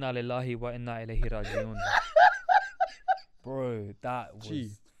 Inna lillahi wa inna ilayhi raji'un. Bro, that was.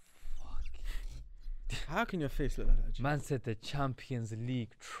 Gee. How can your face look like that? G? Man said the Champions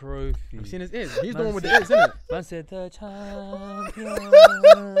League trophy. Have you seen his ears? He's the Man one with the said- ears, isn't it? Man said the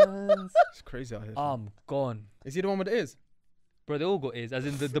champions. It's crazy out here. I'm gone. Is he the one with the ears? Bro, they all got ears, as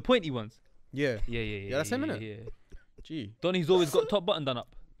in the pointy ones. Yeah. Yeah. Yeah, that's him, innit? Yeah. Gee, Donny's always got top button done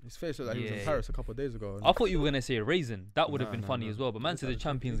up. his face looked like he was in Yeah. Paris a couple of days ago. I thought you were gonna say a raisin. That would have Nah, been nah, funny nah. as well. But man Look said at the the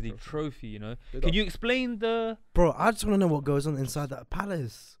Champions Champions League trophy. You know. Big Can up. you explain the? Bro, I just want to know what goes on inside that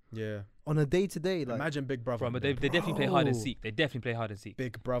palace Yeah. on a day to day. Like, Imagine Big Brother. Bro, in but there. they definitely play hide and Bro. seek. They definitely play hide and seek.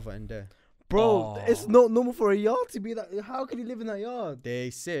 Big Brother in there. bro, Oh. it's not normal for a yard to be that. How can you live in that yard? Day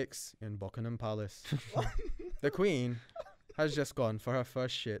 6 in Buckingham Palace. The Queen has just gone for her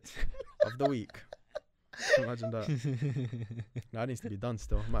first shit of the week. Imagine that. That needs to be done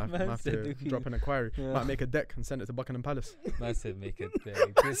still. Might Man have said to the Queen. drop an inquiry. Yeah. Might make a deck and send it to Buckingham Palace. Man said make it big.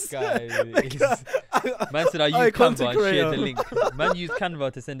 This guy is. Man said I Aye, used Canva content and shared the creator. link. Man used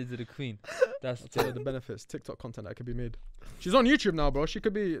Canva to send it to the Queen. That's Tell her the benefits, TikTok content that could be made. She's on YouTube now, bro. She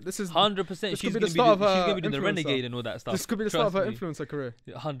could be. This is 100%. This She's could be gonna the be start the, of she's her gonna be doing the influencer. renegade and all that stuff. This could be the start of her Trust me. influencer career.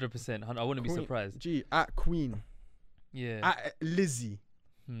 100%. I wouldn't be Queen- surprised. Gee, at Queen, Yeah. at Lizzie.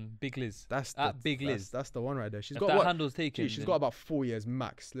 Big Liz. That's At the, Big that's- Liz. That's the one right there. She's If got that what? handle's taken. Gee, she's then- got about 4 years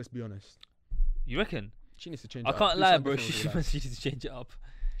max. Let's be honest. You reckon? She needs to change. I it up, can't do lie, something bro. different with She her life. she needs to change it up.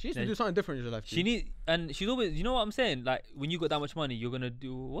 She needs Yeah. to do something different in her life. She need, and she's always. You know what I'm saying? Like when you got that much money, you're gonna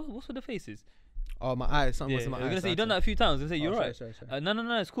do what's with the faces? Oh, my eyes. Something Yeah, was in my I'm eyes. gonna say I you done that had a few times. I'm gonna say to- you're Oh, right. sorry, sorry.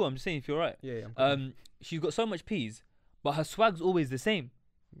 No, it's cool. I'm just saying if you're right. Yeah, yeah. I'm cool. She's got so much peas, but her swag's always the same.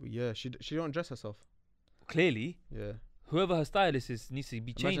 Yeah, she don't dress herself. Clearly, Yeah. whoever her stylist is needs to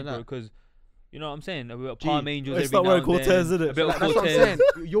be Imagine changed, bro. that. Because you know what I'm saying. A bit of Gee, Palm Angels it's every not now wearing and then, Cortez, is it? a bit of Like, that's what I'm Cortez.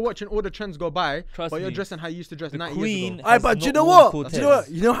 saying. You're watching all the trends go by, Trust but you're me. dressing how you used to dress The 9 Queen years ago. Aye, has but do you not know worn what? Cortez. Do you know what?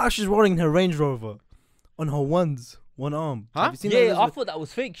 You know how she's riding her Range Rover on her one arm. Huh? Have you seen Yeah, that? I thought that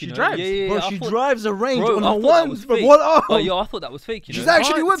was fake. She You know? drives? Yeah, Bro, I she thought- drives a Range Bro, on I her thought that was ones from fake. one arm. Oh, yo, I thought that was fake. You She's know?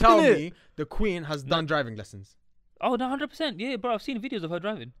 actually Can't whipping tell it. me the Queen has done driving lessons. Oh, no, 100%. Yeah, bro, I've seen videos of her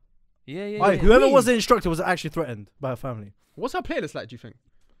driving. Yeah. Aye, yeah. whoever Queen. was the instructor was actually threatened by her family. What's her playlist like? Do you think?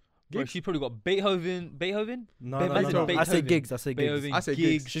 Bro, Gigs? she probably got Beethoven. No, Be- no, Beethoven. no. I say Beethoven. gigs. I say gigs. Beethoven. I say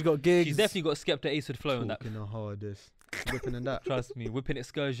gigs. gigs. She's got gigs. She's definitely got Skepta Ace with flow on that. Talking how hard this, whipping and that. Trust me, whipping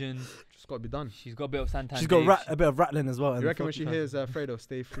excursion. Just got to be done. She's got a bit of Santan. She's got a bit of rattling as well. You and reckon when fucking- she hears Fredo,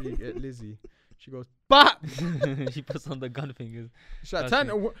 stay free, get Lizzie, she goes, BAP! She puts on the gun fingers. She's like, Trust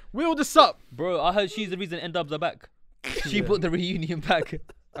turn, wheel this up! Bro, I heard she's the reason N-Dubs are back. She Yeah. put the reunion back.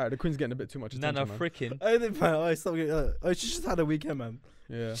 Alright, the Queen's getting a bit too much attention, Nana man. frickin'. I think, man, oh, stop getting, she just had a weekend, man.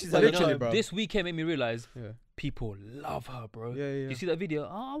 Yeah. She's But like, you Literally, know, bro. this weekend made me realize Yeah. people love her, bro. Yeah, yeah. You see that video?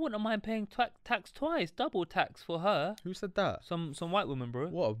 Oh, I wouldn't mind paying tax twice, double tax for her. Who said that? Some white woman, bro.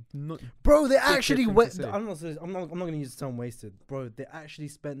 What a Bro, they Sick actually thing to went. say. I'm not gonna use the term wasted, bro. They actually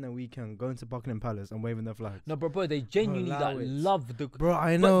spent their weekend going to Buckingham Palace and waving their flags. No, bro, they genuinely Allow like it. love the. Bro,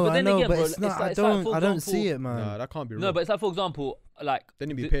 I But- know, but I then know, again, but bro, it's not. it's I like, for don't example- see it, man. Nah, that can't be real. No, but it's like, for example, like They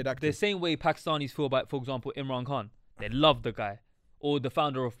need to be paid actors. the same way Pakistanis feel about, for example, Imran Khan. They love the guy, or the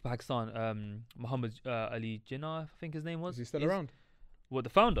founder of Pakistan, Muhammad Ali Jinnah, I think his name was. Is he still Is- around? What, the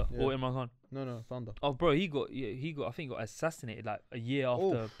founder Yeah. or Imran Khan? No, founder. Oh, bro, he got I think he got assassinated like a year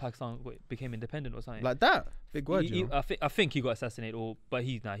after Pakistan became independent or something. Like that? Big word, you know. I think he got assassinated, but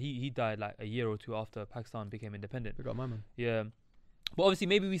he died like a year or two after Pakistan became independent. Big up my man. Yeah, but obviously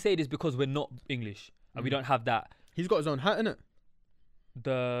maybe we say this because we're not English and we Mhm. don't have that. He's got his own hat, innit?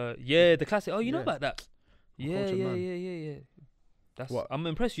 The classic. Oh, you know Yeah. about that? Yeah. Cultured man. Yeah. That's. What? I'm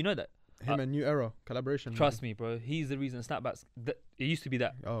impressed. You know that. Him and New Era collaboration. Trust me, bro. He's the reason snapbacks. It used to be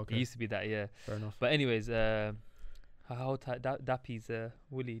that. Oh, It okay. used to be that. Yeah. Fair enough. But anyways, how tight Dappy's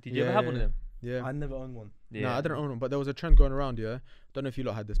Willie? Did you ever Yeah, have one of yeah. them? Yeah. I never owned one. Yeah. No, I didn't own one, but there was a trend going around, yeah. Don't know if you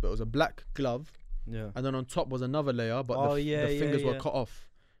lot had this, but it was a black glove, Yeah. and then on top was another layer, but Oh, the yeah, fingers were yeah. cut off.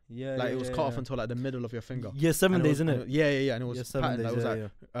 Yeah, Like yeah, it was yeah, cut off yeah. until like the middle of your finger. Yeah, 7 And it days, was- innit? Yeah, and it was Yeah, 7 patterned. days. It was Yeah,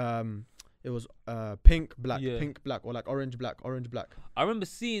 like yeah. it was pink, black, Yeah. pink, black, or like orange, black, orange, black. I remember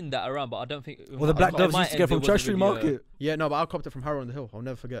seeing that around, but I don't think. Well, the black on doves my used to end, get from there Church wasn't Street really a- Market. Yeah, no, but I copped it from Harrow on the Hill. I'll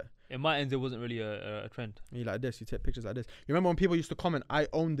never forget. In my end, there wasn't really a trend. You like this, you take pictures like this. You remember when people used to comment, "I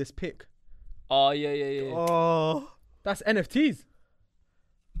own this pic." Oh yeah. Oh, That's NFTs,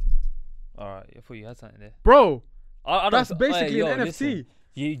 All right, I thought you had something there. bro. I don't- That's oh, basically yo, an NFT. listen.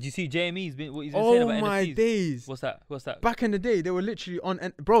 You see JME's been what he's been saying Oh about my NFTs. days! What's that? Back in the day, they were literally on.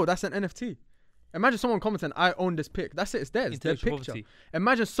 Bro, that's an NFT. Imagine someone commenting, "I own this pic." That's it. It's theirs. Their Intellectual picture. property.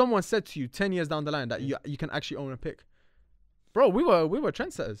 Imagine someone said to you 10 years down the line that you can actually own a pic. Bro, we were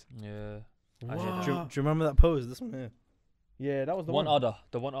trendsetters. Yeah. Wow. do you remember that pose? This one here. Yeah, that was The the one one. other.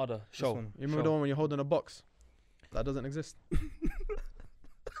 The one other. This Show. one. You remember the one when you're holding a box? That doesn't exist.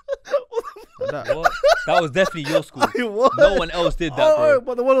 Like that. What? That was definitely your school. What? No one else did that, Oh, bro.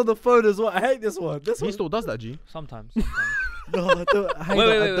 but the one on the phone as well. I hate this one. This He one. still does that, G. Sometimes. No, I don't. I hate Wait,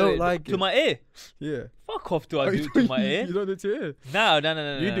 that. wait, I don't wait. like To it. my ear. Yeah. Fuck off. Do I Oh, do you it to don't- my ear? You don't do it to your ear. No. You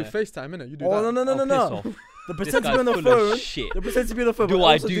do FaceTime, innit? You do Oh that. no, no, no, Oh, no, piss no. off. The This pretend to be guy's on the full of phone. shit. The pretend to be on the phone. Do but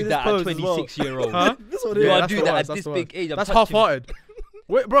I also do this that at pose as well. 26-year-old? Huh? This one Do here. I that's do the that worst, at that's this the big age? I'm That's touching- half-hearted.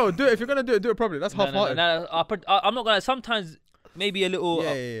 Wait, bro, do it. If you're gonna do it properly. That's No, half-hearted. I'm not gonna. Sometimes maybe a little.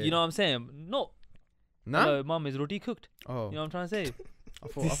 Yeah, yeah, yeah. You know what I'm saying? Not. Nah? Hello, mum, is roti cooked? Oh, You know what I'm trying to say? I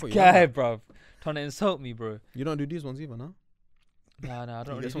thought This you guy, did. bruv, trying to insult me, bro. You don't do these ones either, no? Nah, I You don't get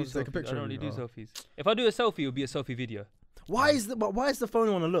really do someone to take a selfies. picture I don't of really you? do Oh. selfies. If I do a selfie, it'll be a selfie video. Why is the phone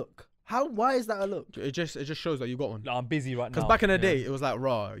on a look? Why is that a look? It just shows that you got one. Like, I'm busy right now. Because back in the yeah. day, it was like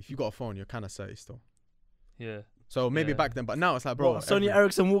raw. If you got a phone, you're kind of safe still. Yeah. So maybe Yeah. back then, but now it's like, bro, What, Sony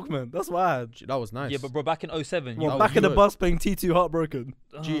Ericsson Walkman. That's what I had. that was nice. Yeah, but bro, back in 07, Well, Well, that back was in the good. bus playing T2 Heartbroken.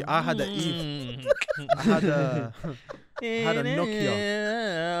 Gee, I had the I had a had a Nokia.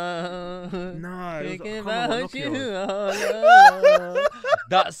 Nah, it was, I Thinking can't remember about what you. Nokia was.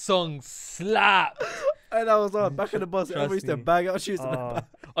 That song slapped. And I was on back in the bus. Trust Everybody used to me. bag out shoes. in the Oh. back.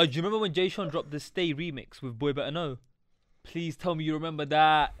 Oh, do you remember when Jay Sean dropped the Stay remix with Boy Better Know? Please tell me you remember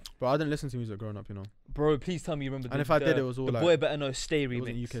that. Bro, I didn't listen to music growing up, you know. Bro, please tell me you remember And the, if I did, the- it was all the like- Boy Better Know Stay It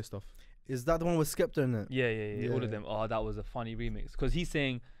wasn't remix. UK stuff. Is that the one with Skepta in it? Yeah, all of Yeah. them. Oh, that was a funny remix. Because he's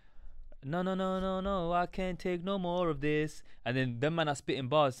saying, no, I can't take no more of this. And then them man are spitting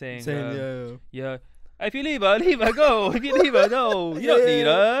bars saying, yeah, if you leave her, go. If you leave her, no. You don't need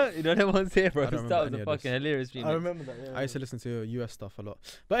her. You know what I'm saying, bro? I don't That was remember a any of fucking this. hilarious remix. I remember that. Yeah, I used to listen to US stuff a lot.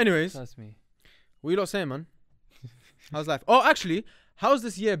 But anyways, Trust me. what you lot saying, man? How's life? Oh, actually, how's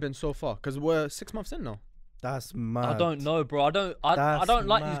this year been so far? Because we're 6 months in now. That's mad. I don't know, bro. I That's don't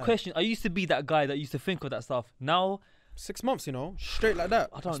like these mad. questions. I used to be that guy that used to think of that stuff. Now 6 months, you know, straight like that.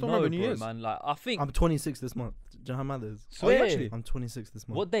 I don't still know, remember New bro, Year's. man. Like I think. I'm 26 this month. Do you know how mad that is? Oh, you Swear. actually? I'm 26 this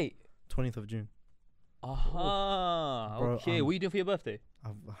month. What date? 20th of June. Aha. Bro, Okay. What are you doing for your birthday? I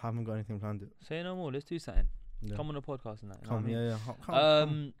haven't got anything planned. It. Say no more. Let's do something. Yeah. Come on the podcast and that. You know Come, what I mean? yeah.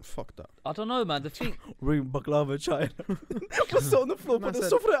 Come. Fuck that. I don't know, man. The thing. Ring baklava chai. Let's sit on the floor. Man Put the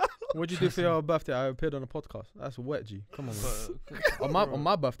said- sofra. What'd you do for your birthday? I appeared on a podcast. That's wet, G. Come on, man. on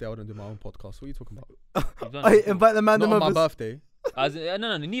my birthday, I wouldn't do my own podcast. What are you talking about? You've done I it before. invite the man. Not on my over. birthday.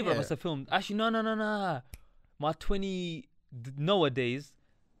 No, neither of Yeah. us have filmed. Actually, no. My 20 Noah days.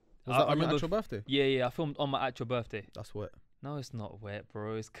 Was I that on your remember actual birthday? Yeah, I filmed on my actual birthday. That's wet. No, it's not wet,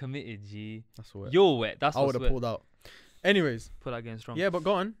 bro. It's committed, G. That's wet. You're wet. That's I what's would have wet. pulled out. Anyways, Put that again strong. yeah, but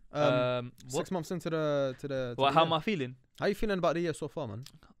go on. What? 6 months into the. What? How am I feeling? How you feeling about the year so far, man?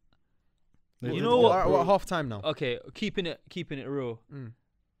 You know what, We're bro? at half time now. Okay, keeping it real. Mm.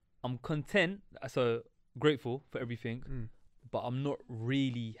 I'm content, so grateful for everything, Mm. but I'm not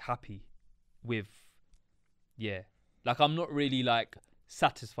really happy with, like I'm not really like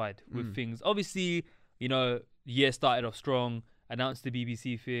satisfied with Mm. things. Obviously, you know, year started off strong, announced the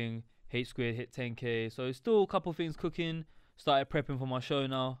BBC thing, H Squared hit 10K, so still a couple things cooking. Started prepping for my show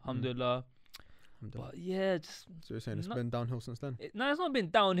now, alhamdulillah. I'm done. But yeah, just So you're saying it's no- been downhill since then? no, it's not been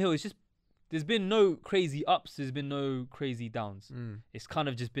downhill. It's just there's been no crazy ups. There's been no crazy downs. Mm. It's kind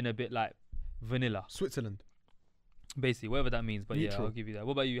of just been a bit like vanilla, Switzerland. basically, whatever that means. But yeah, Neutral. I'll give you that.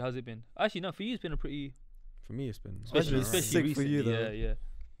 What about you? How's it been? Actually, no, for you, it's been a pretty, For me, it's been. especially been especially sick for recently. you, though. Yeah.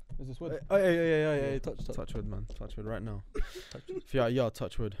 Is this wood? Oh yeah. Touch. Touch wood, man. Touch wood right now. If you're at your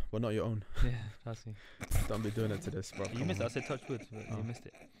touch wood, but not your own. Yeah, that's me. Don't be doing it to this, bro. You missed it. I said touch wood, but Oh. you missed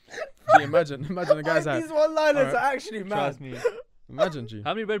it. Gee, imagine the guys These had. one-liners Alright. are actually mad. Trust me. Imagine, G.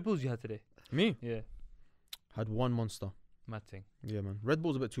 How many Red Bulls you had today? Me Yeah, had one monster. mad thing. Yeah, man. Red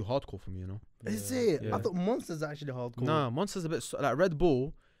Bull's a bit too hardcore for me, you know. Is Yeah. it? Yeah. I thought Monsters actually hardcore. Nah, Monster's a bit like Red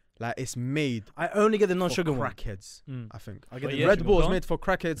Bull. Like it's made I only get the for non-sugar one. crackheads. Mm. I think I get But the yeah, Red sugar Bull is one. made for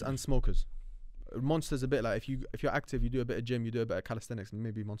crackheads and smokers. Monster's a bit like if you're active, you do a bit of gym, you do a bit of calisthenics,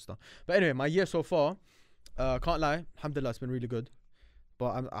 maybe Monster. But anyway, my year so far, can't lie, alhamdulillah, it's been really good.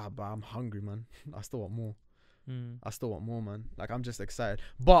 But I'm hungry, man. I still want more. Mm. I still want more, man. Like I'm just excited.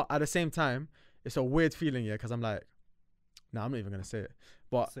 But at the same time, it's a weird feeling, yeah, because I'm like, nah, I'm not even gonna say it.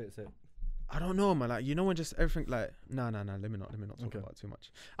 But Say it. I don't know, man. Like, you know, when just everything like, nah. Let me not talk Okay. about it too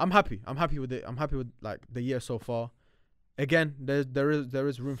much. I'm happy with it. I'm happy with like the year so far. Again, there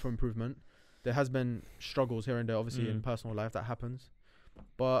is room for improvement. There has been struggles here and there, obviously in personal life that happens.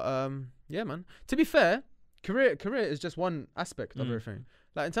 But yeah, man. To be fair, career is just one aspect of everything.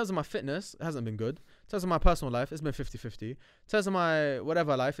 Like in terms of my fitness, it hasn't been good. In terms of my personal life, it's been 50-50. In terms of my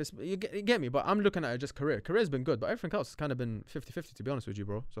whatever life, you get me. But I'm looking at it just career. Career's been good, but everything else has kind of been 50-50, to be honest with you,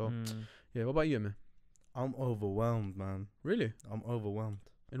 bro. So yeah, what about you, man? I'm overwhelmed, man. Really? I'm overwhelmed.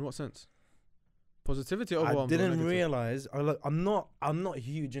 In what sense? Positivity, overwhelmed. I or didn't negative? realize. I'm not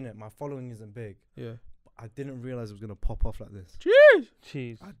huge in it. My following isn't big. Yeah. I didn't realize it was gonna pop off like this.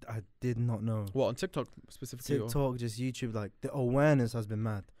 Jeez. I did not know. What, on TikTok specifically? or- TikTok, just YouTube, like the awareness has been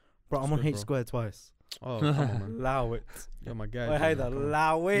mad. Bro, I'm That's on good, H bro. squared twice. Oh, come on, man. Allow it. You're my guy. I hate that. Come on.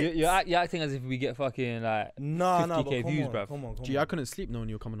 Allow it. You're acting as if we get fucking like No, 50K but views, come bruv. on, come on, come Gee, on. I couldn't sleep knowing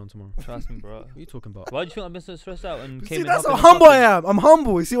you were coming on tomorrow. trust me, bro. What are you talking about? Why do you think I've been so stressed out and came See, in that's how huffing and humble I puffing? am. I'm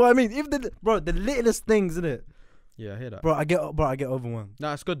humble. You see what I mean? Even the littlest things, in it, Yeah, I hear that. bro. I get overwhelmed.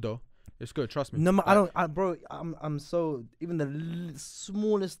 Nah, it's good though. It's good. Trust me. No, I Like, don't. Bro, I'm so even the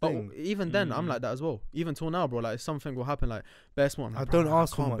smallest But thing. even then, I'm like that as well. Even till now, bro. Like something will happen. Like best one. I don't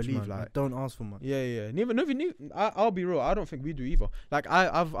ask for can't much, believe, man. I like. don't ask for much. Yeah. I'll be real. I don't think we do either. Like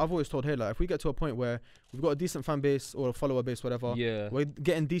I've always told her, like if we get to a point where we've got a decent fan base or a follower base, whatever. Yeah. We're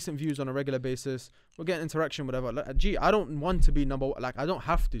getting decent views on a regular basis. We're getting interaction, whatever. Like, gee, I don't want to be number one. Like I don't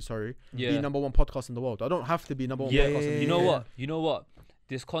have to. Sorry, Yeah. be number one podcast in the world. I don't have to be number one Yeah, podcast. In the you know world. what? You know what?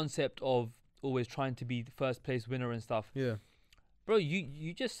 This concept of always trying to be the first place winner and stuff, Yeah. bro.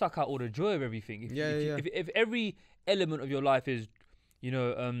 You just suck out all the joy of everything. If every element of your life is,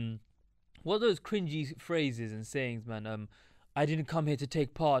 what are those cringy phrases and sayings, man? I didn't come here to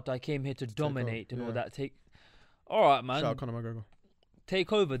take part. I came here to dominate and all yeah. that. All right, man. Shout out Conor McGregor.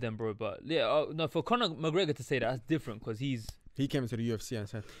 Take over then, bro. But yeah, no, for Conor McGregor to say that, that's different because he's. He came into the UFC and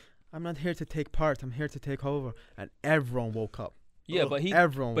said, "I'm not here to take part. I'm here to take over." And everyone woke up. Yeah, but he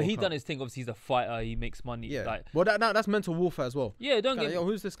woke done up. his thing. Obviously, he's a fighter. He makes money. Yeah. Like, Well, that's mental warfare as well. yeah, don't Like, get. yo,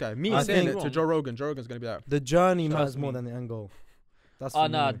 who's this guy? Me I saying think- it to Joe Rogan. Joe Rogan's gonna be like, The journey Trust matters me. more than the end goal. That's Oh for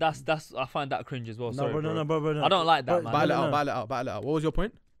nah, me. that's I find that cringe as well. No, Sorry, bro, no, bro, no. I don't like that, Bro, man. battle no, it no. out, battle it out. What was your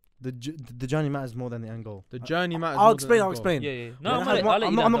point? The journey matters more than the end goal. The journey matters. I'll more than explain. the I'll goal. explain. Yeah. No, When I I'm had not one- going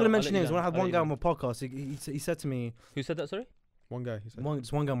I'm not to gonna mention names. When I had one guy on my podcast, he said to me, Who said that? Sorry. One guy. He said.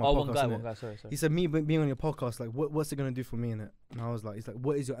 just one guy on my Oh, podcast. one guy. innit? One guy. Sorry. He said, me being on your podcast, like, what's it gonna do for me in it? And I was like, he's like,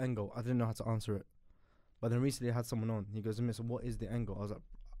 what is your end goal? I didn't know how to answer it. But then recently I had someone on. He goes, so what is the end goal? I was like,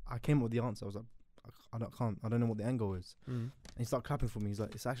 I came up with the answer. I was like, I don't know what the end goal is. Mm. And he started clapping for me. He's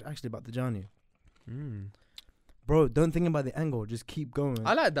like, it's actually about the journey. Mm. Bro, don't think about the end goal. Just keep going.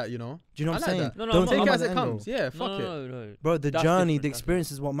 I like that. You know. Do you know what I I'm like saying? that. No, no, don't I'm think Take it about as the it end goal. comes. Yeah. Fuck it. No. Bro, the That's journey, different, the that's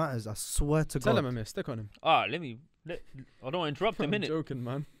experience is what matters. I swear to Tell God. him, Amir. Stick on him. Ah, I don't want to interrupt a I'm minute, joking,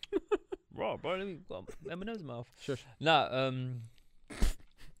 man. bro. Let me got M&M's mouth. Shush. Nah,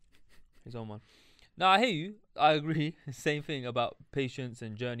 his own one. Nah, I hear you. I agree. Same thing about patience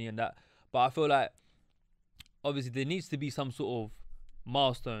and journey and that. But I feel like obviously there needs to be some sort of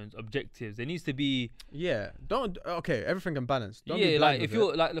milestones, objectives. There needs to be Yeah. Don't. Okay. Everything can balance. Don't be yeah, blind like if with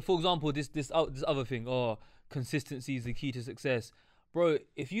you're like for example this other thing, consistency is the key to success, bro.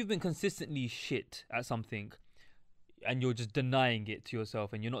 If you've been consistently shit at something, and you're just denying it to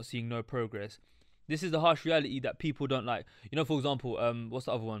yourself, and you're not seeing no progress, this is the harsh reality that people don't like. You know, for example, what's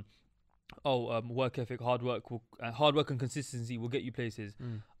the other one? Work ethic, hard work and consistency will get you places.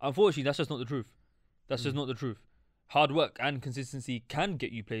 Unfortunately, that's just not the truth. That's just not the truth. Hard work and consistency can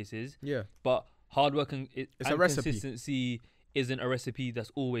get you places, Yeah. but hard work and a recipe. consistency isn't a recipe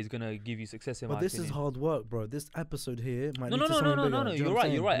that's always gonna give you success. In But my this is opinion. hard work, bro. This episode here might No, lead to something bigger. Do you know You're what I'm right.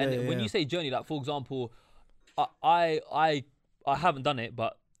 You're saying? right. Yeah, And yeah, when yeah. you say journey, like for example, I haven't done it,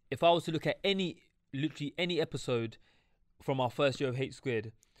 but if I was to look at literally any episode from our first year of Hate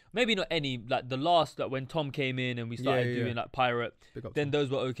Squared, maybe not any, like the last, like when Tom came in and we started Yeah. doing like Pirate, Big up. then those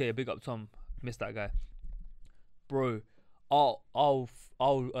were okay. Big up Tom. Missed that guy, bro.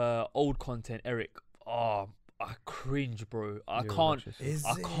 Old content, Eric. Oh, I cringe, bro. I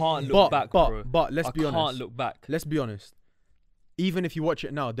can't look back, bro. But let's be honest. I can't look back. Let's be honest. Even if you watch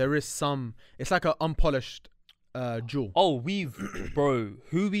it now, there is some. It's like an unpolished Jewel. Oh, bro,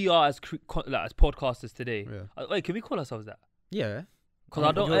 who we are as as podcasters today. Yeah. Wait, can we call ourselves that? Yeah. Because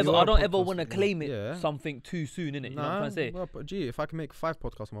I don't ever want to claim it Yeah. something too soon, innit? You know what I'm Nah, trying to say? well, but gee, if I can make 5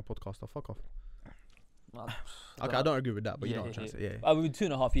 podcasts on my podcast, I'll fuck off. Well, Okay, I don't agree with that, but you know what I'm trying to say. Yeah. We've been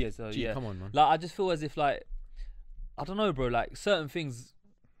 2.5 years, so Gee, yeah. come on, man. Like, I just feel as if, like, I don't know, bro. Like, certain things,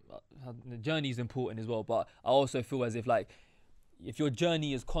 the journey is important as well. But I also feel as if, like, if your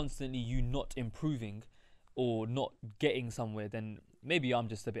journey is constantly you not improving or not getting somewhere, then maybe I'm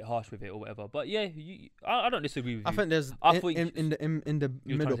just a bit harsh with it or whatever. But yeah, I don't disagree with you. I think there's I in, thought in, in the in the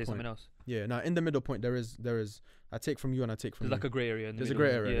you were trying middle to say point. something else. Yeah, no, in the middle point there is I take from you and I take from There's you. like a grey area in the There's a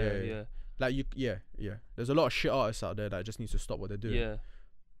middle. grey area, yeah. Like yeah. There's a lot of shit artists out there that just needs to stop what they're doing. Yeah.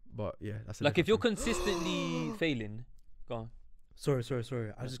 But yeah, that's a Like, if you're different consistently failing, go on. Sorry.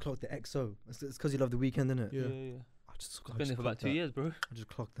 I just clocked the XO. It's because you love the weekend, innit? Yeah. I just Been there for about 2 years, bro. I just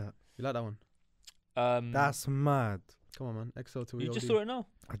clocked that. thing. You like that one? That's mad. Come on, man. XO to you ELD. just saw it now.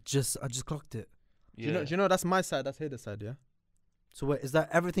 I just clocked it. Do you know that's my side, that's Hader's side, yeah? So wait, is that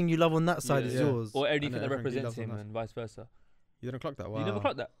everything you love on that side Yeah. is Yeah. yours? Or anything know that everything he represents loves on him that. and vice versa. You didn't clock that? Wow. You never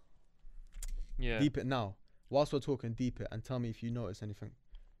clocked that. Yeah. Deep it now. Whilst we're talking, deep it and tell me if you notice anything.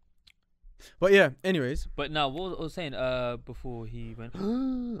 But yeah, anyways. But now, what I was saying before he went,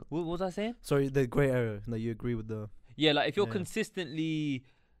 what was I saying? Sorry, the grey area that you agree with the. Yeah, like if you're Yeah. consistently,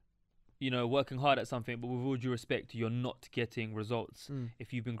 working hard at something, but with all due respect, you're not getting results.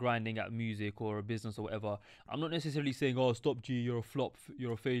 If you've been grinding at music or a business or whatever, I'm not necessarily saying, oh, stop, G, you're a flop,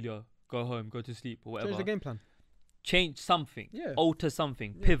 you're a failure, go home, go to sleep or whatever. Change the game plan. Change something, Yeah. alter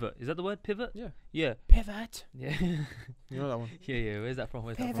something, Yeah. pivot. Is that the word? Pivot? Yeah. Yeah. Pivot. Yeah. You know that one? yeah. Where's that from?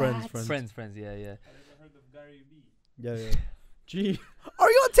 Friends. Yeah. I never heard of Gary Vee. Yeah. Gee,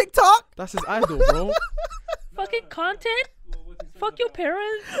 Are you on TikTok? that's his idol, bro. Fucking content. Well, what he says Fuck your about-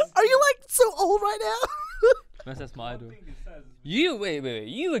 parents. Are you like so old right now? That's my One idol. thing he says is You wait.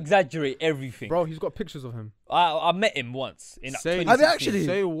 You exaggerate everything. Bro, he's got pictures of him. I met him once in Say, 2016. Have you actually?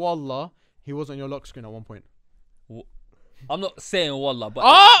 Say wallah, he was on your lock screen at one point. I'm not saying wallah, but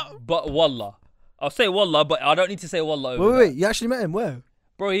Ah! but wallah. I'll say wallah, but I don't need to say wallah over Wait, that. you actually met him? Where?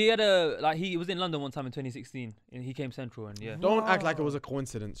 Bro, he had he was in London one time in 2016 and he came central and yeah. Don't act like it was a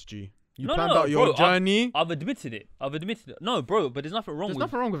coincidence, G. You No, planned no, out your bro, journey. I've admitted it. No, bro, but there's nothing wrong There's with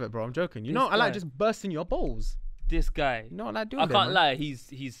nothing wrong with it, bro. I'm joking. You This know, I like guy. just bursting your balls. this guy. You know what I do? I can't lie. He's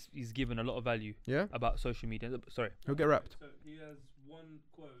given a lot of value Yeah? about social media. Sorry. He'll get wrapped. So he has one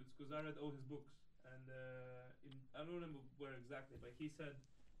quote because I read all his books and I don't remember where exactly, but he said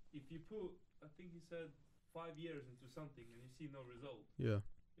if you put, I think he said 5 years into something and you see no result, Yeah.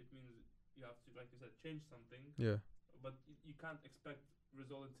 it means you have to, like you said, change something. Yeah. But you can't expect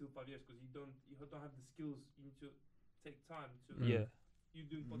result until 5 years because you don't have the skills. You need to take time to. Like, Yeah. You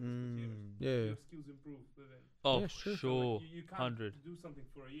doing podcasts for years. Yeah. Your skills improve within. Oh, Yeah, sure. So, sure. like, you can't 100. do something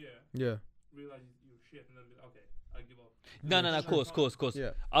for a year, Yeah. realize you're shit, and then be like, okay, I give up. No, of course.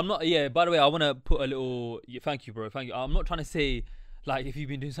 Yeah. I'm not. Yeah. By the way, I want to put a little. Yeah, thank you, bro. Thank you. I'm not trying to say like if you've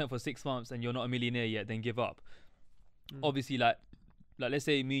been doing something for 6 months and you're not a millionaire yet, then give up. Obviously, like let's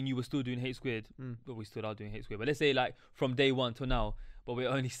say me and you were still doing Hate Squared, but we still are doing Hate Squared. But let's say like from day one till now, but we're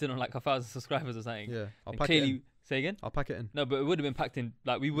only still on like 1,000 subscribers or something. Yeah. I'll And pack it clearly, in. say again. I'll pack it in. No, but it would have been packed in.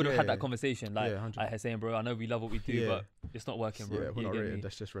 Like we would have had Yeah. that conversation. Like Yeah, 100%. I was saying, bro, I know we love what we do, Yeah. but it's not working, bro. Yeah, You we're not get rated. me?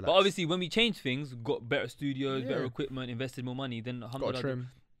 Let's just relax. But obviously, when we changed things, got better studios, better Yeah. equipment, invested more money, then got a alhamdulillah, trim.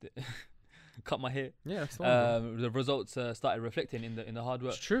 cut my hair. Yeah, it's fine. The results started reflecting in the hard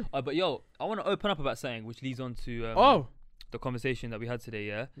work. It's true. But yo, I want to open up about something which leads on to the conversation that we had today.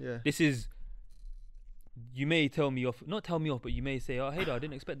 Yeah, Yeah. this is. You may tell me off, not tell me off, but you may say, "Oh, hey, I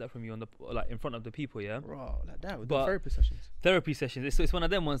didn't expect that from you on the in front of the people." Yeah, Bro, like that. With But- the therapy sessions. therapy sessions. It's one of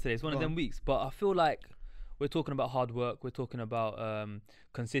them ones today. It's one of Go them on. weeks. But I feel like we're talking about hard work. We're talking about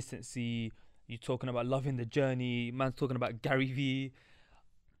consistency. You're talking about loving the journey. Man's talking about Gary Vee.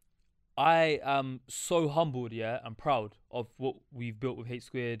 I am so humbled, yeah, and proud of what we've built with Hate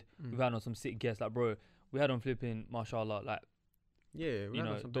Squared. We've had on some sick guests, like bro. We had on flipping, mashallah, like Yeah, we you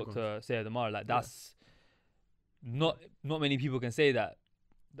had know, some big ones. Dr. Sayed Amar. Like Yeah. that's not many people can say that.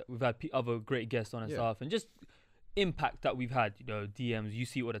 That we've had other great guests on and Yeah. stuff, and just impact that we've had. You know, DMs you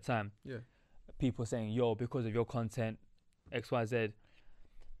see it all the time. Yeah. People saying, "Yo, because of your content, X, Y, Z."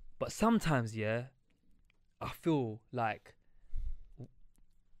 But sometimes, yeah, I feel like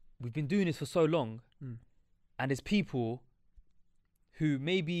we've been doing this for so long, and there's people who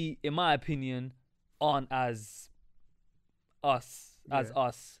maybe, in my opinion, aren't as us as Yeah.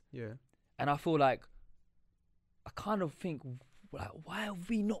 us. Yeah. And I feel like I kind of think, like, why have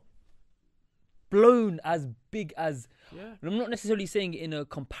we not blown as big as? Yeah. And I'm not necessarily saying it in a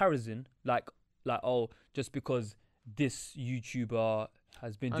comparison, like like, oh, just because this YouTuber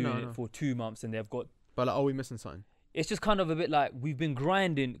has been I doing know. it for 2 months and they've got. But like, are we missing something? It's just kind of a bit like we've been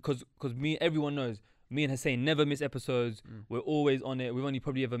grinding because everyone knows me and Hussein never miss episodes. We're always on it. We've only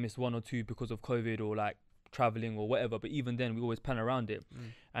probably ever missed 1 or 2 because of COVID or like traveling or whatever. But even then, we always plan around it.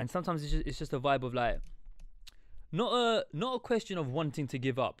 And sometimes it's just a vibe of like, not a question of wanting to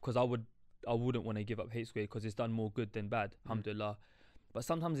give up, because I wouldn't want to give up Hate Square because it's done more good than bad, alhamdulillah. But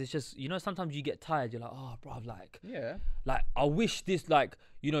sometimes it's just, sometimes you get tired. You're like, oh, bruv, like I wish this, like,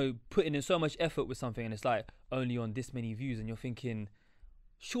 putting in so much effort with something and it's like only on this many views, and you're thinking,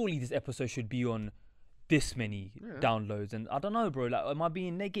 surely this episode should be on this many downloads. And I don't know, bro. Like, am I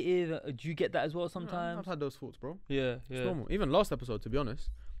being negative? Do you get that as well sometimes? I've had those thoughts, bro. Yeah. It's normal. Even last episode, to be honest,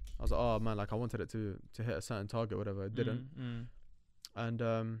 I was like, oh man, like I wanted it to hit a certain target, whatever. It didn't. And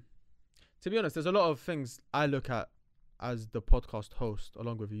to be honest, there's a lot of things I look at as the podcast host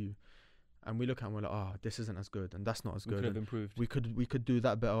along with you, and we look at and we're like, oh, this isn't as good, and that's not as good. Could have improved. We could do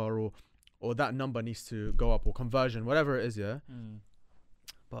that better, or that number needs to go up, or conversion, whatever it is, yeah.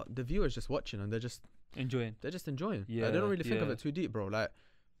 But the viewers just watching and they're just enjoying. Yeah, they don't really think of it too deep, bro. Like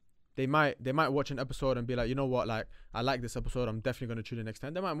they might watch an episode and be like, you know what, like I like this episode, I'm definitely gonna tune in next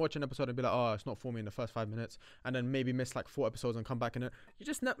time. They might watch an episode and be like, oh, it's not for me in the first 5 minutes, and then maybe miss like 4 episodes and come back in it. You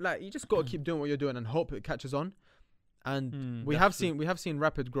just gotta keep doing what you're doing and hope it catches on. And we have seen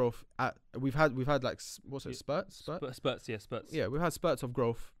rapid growth. We've had like spurts. Yeah, we've had spurts of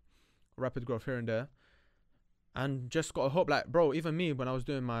growth, rapid growth here and there, and just gotta hope, like, bro. Even me, when I was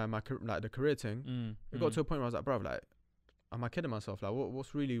doing my like the career thing, it got to a point where I was like, bro, like, am I kidding myself? Like,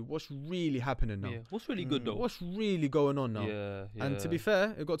 what's really happening now? Yeah. What's really good though? What's really going on now? Yeah. And to be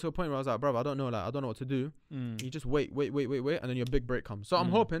fair, it got to a point where I was like, bro, I don't know what to do. You just wait, and then your big break comes. So I'm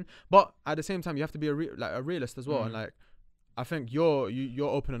hoping, but at the same time, you have to be a realist as well. And like, I think you're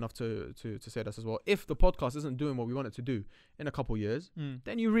open enough to say this as well. If the podcast isn't doing what we want it to do in a couple years,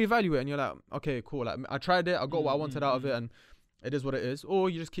 then you reevaluate and you're like, okay, cool. Like, I tried it, I got what I wanted out of it, and it is what it is. Or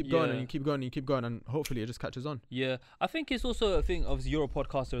you just keep going and you keep going and you keep going, and hopefully it just catches on. Yeah, I think it's also a thing. Obviously, you're a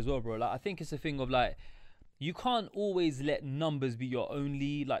podcaster as well, bro. Like, I think it's a thing of like, you can't always let numbers be your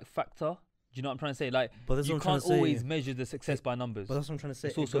only like factor. Do you know what I'm trying to say? Like, you can't always measure the success by numbers. But that's what I'm trying to say.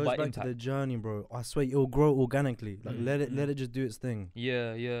 It's also goes by back impact. to the journey, bro. I swear it'll grow organically. Like let it just do its thing.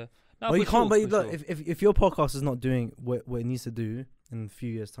 Yeah. No, but you can't. But look, sure. if your podcast is not doing what it needs to do in a few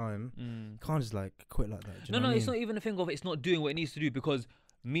years' time, you can't just like quit like that. Do you know what I mean? It's not even a thing of it's not doing what it needs to do, because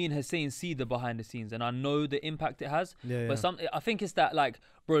me and Hussein see the behind the scenes and I know the impact it has. Yeah. But I think it's that, like,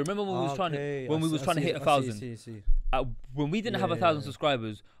 bro, remember when we was trying to hit 1,000? When we didn't have 1,000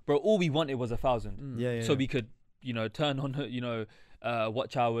 subscribers, bro, all we wanted was 1,000. So we could, turn on,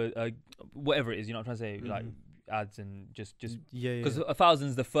 watch hour, whatever it is, you know what I'm trying to say, like ads and just because 1,000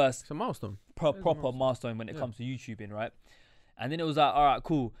 is the first It's a milestone. proper milestone when it comes to YouTubing, right? And then it was like, all right,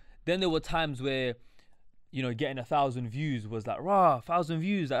 cool. Then there were times where, getting 1,000 views was like, rah, 1,000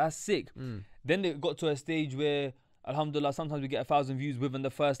 views, like, that's sick. Then it got to a stage where, alhamdulillah, sometimes we get 1,000 views within the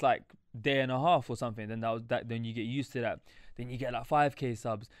first like day and a half or something. Then then you get used to that. Then you get like 5k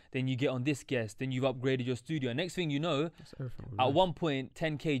subs. Then you get on this guest. Then you've upgraded your studio. And next thing you know, at one point,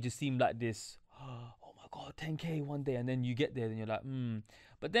 10k just seemed like this. Oh my God, 10k one day. And then you get there, and you're like,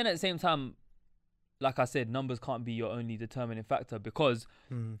 But then at the same time, like I said, numbers can't be your only determining factor, because,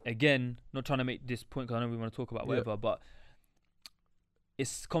 again, not trying to make this point because I know we want to talk about whatever, but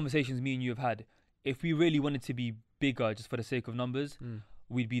it's conversations me and you have had. If we really wanted to be bigger just for the sake of numbers,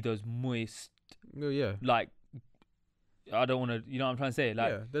 we'd be those moist, like, I don't want to, you know what I'm trying to say?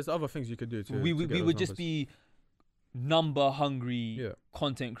 Like, there's other things you could do to we get would those just numbers. be number hungry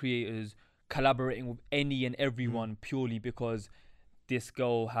content creators collaborating with any and everyone purely because this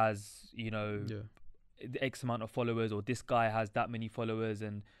girl has, X amount of followers, or this guy has that many followers,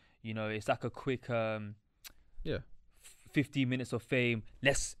 and it's like a quick 15 minutes of fame,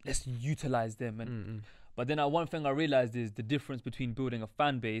 let's utilize them. And but then one thing I realized is the difference between building a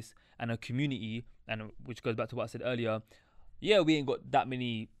fan base and a community, and which goes back to what I said earlier. Yeah, we ain't got that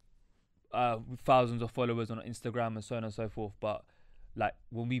many thousands of followers on Instagram and so on and so forth, but like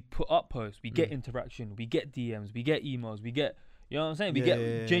when we put up posts, we get interaction, we get DMs, we get emails, we get, you know what I'm saying? We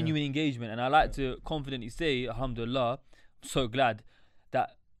get genuine engagement. And I like to confidently say, alhamdulillah, I'm so glad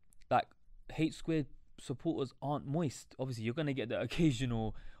that like Hate Squared supporters aren't moist. Obviously, you're going to get the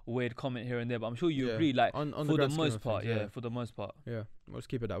occasional weird comment here and there, but I'm sure you agree, like, on for the grand most scheme of part, things, for the most part. Yeah, we'll just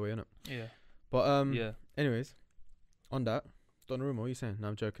keep it that way, innit? Yeah. But anyways, on that, Donnarumma, what are you saying? No,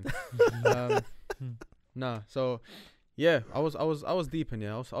 I'm joking. So yeah, I was deep in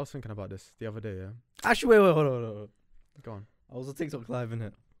I was thinking about this the other day. Yeah. Actually, wait, hold on. Go on. I was on TikTok live,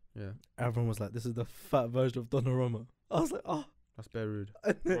 innit? Yeah, Everyone was like, "This is the fat version of Donnarumma." I was like, "Oh, that's bare rude.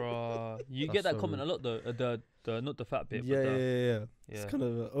 Bro, you That's get that so comment rude. a lot though. The not the fat bit. yeah, but yeah, the, yeah, yeah. yeah. It's kind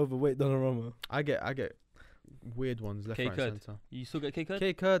of overweight Donnarumma." I get weird ones left, right, and K-Curd. center. You still get K-Curd?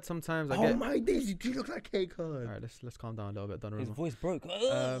 K-Curd sometimes. I Oh get. my days, you do look like cake All card. right, let's calm down a little bit. His Donnarumma. voice broke.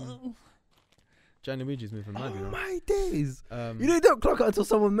 Gianluigi's moving mad, Oh you know. my days. Um, You know, you don't clock out until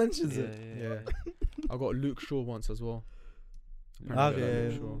someone mentions yeah, it. yeah. I got Luke Shaw once as well. Okay. Apparently I got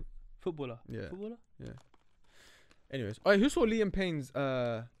Luke Shaw. Footballer. Yeah. Footballer. Anyways, alright, who saw Liam Payne's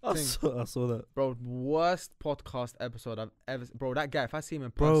I thing? saw that. Bro, worst podcast episode I've ever. Bro, that guy. If I see him in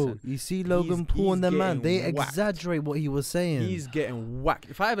Bro, person, you see Logan Paul he's and them man, they getting whacked. exaggerate what he was saying. he's getting whacked.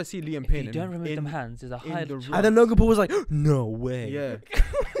 If I ever see Liam If Payne, you don't remove in, them hands, there's a high the chance. And then Logan Paul was like, "No way." yeah,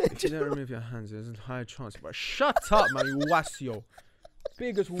 if you don't remove your hands, there's a high chance. But shut up, man, you wasio.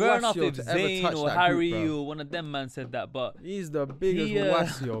 Biggest Fair enough wasio if to ever Zayn touch or that Harry group, bro. or one of them man said that, but He's the biggest He,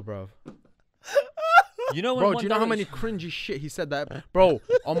 wasio, bro. you know when Bro, One do you know how many Direction- cringy shit he said that? Bro,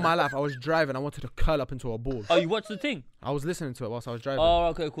 on my life, I was driving. I wanted to curl up into a ball. Oh, you watched the thing? I was listening to it whilst I was driving. Oh,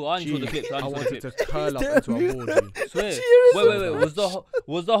 okay, cool. I only saw the Gee, clips. I I only saw the wanted clips. to curl up into a ball, G. Swear. Cheers. Wait.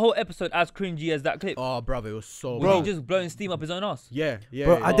 Was the whole episode as cringy as that clip? Oh, brother, it was so Was Bro. he just blowing steam up his own ass? Yeah, yeah.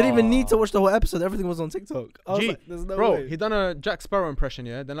 Bro, yeah, I didn't even need to Oh. watch the whole episode. Everything was on TikTok. I was Gee, like, "There's no bro, way." he done a Jack Sparrow impression,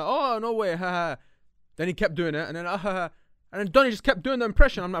 yeah. Then like, oh no way, haha. Then he kept doing it, and then and then Donny just kept doing the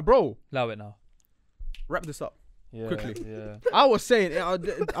impression. I'm like, bro, Allow it now. wrap this up. Yeah, Quickly. Yeah. I was saying,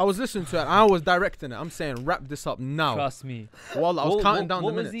 I was listening to it, and I was directing it. I'm saying, wrap this up now. Trust me. While I was What- counting what- down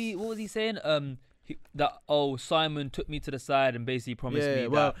what the was minutes. What was he saying? That Simon took me to the side and basically promised Yeah, me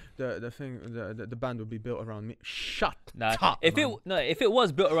well, that. the thing, the band would be built around me. Shut Nah, up, if man. if it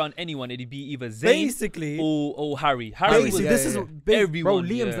was built around anyone, it'd be either Zayn Basically, or Harry. Harry was basically, yeah, this yeah, is yeah. what big, everyone.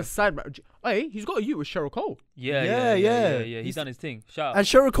 Bro, Liam's yeah. the side. Hey, he's got a you with Cheryl Cole. Yeah. He's He's- done his thing. Shout out. and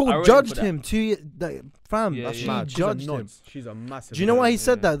Cheryl I Cole rate him judged for that. him 2 years. Fam, Yeah, she yeah. Mad. judged She's a him. nonce. She's a massive. Do you know why he Yeah,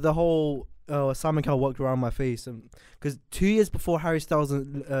 said yeah. that? The whole Simon Cowell walked around my face, and because 2 years before Harry Styles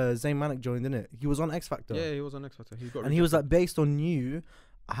and Zayn Malik joined, didn't it? He was on X Factor, Yeah, he was on X Factor. He got. and he was like, based on you,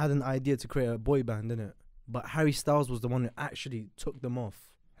 I had an idea to create a boy band, didn't it? But Harry Styles was the one who actually took them off.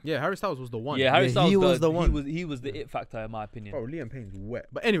 Yeah, Harry Styles was the one. Yeah, Harry Yeah, Styles he was the one. He was the it factor in my opinion. Bro, Liam Payne's wet.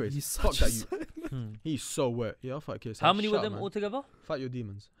 But anyways, He's fuck such a that. You. Hmm. He's so wet. Yeah, I'll fight Kiss. How many were Shut them up, man. altogether? Fight your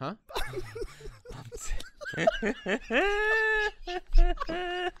demons, huh?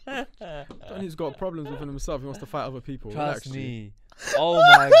 Donny's got problems within himself. He wants to fight other people. Relax, Trust G. me. Oh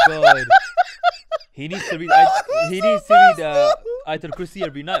my god. He needs to read. Ayatul Kursi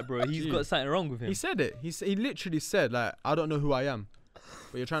every night, bro. He's Gee. got something wrong with him. He said it. He literally said like, I don't know who I am,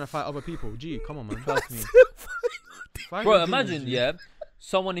 but you're trying to fight other people. Gee, come on, man. Trust me, Fight bro. your demons, Imagine, G. yeah,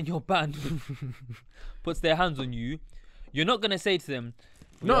 someone in your band puts their hands on you. You're not gonna say to them,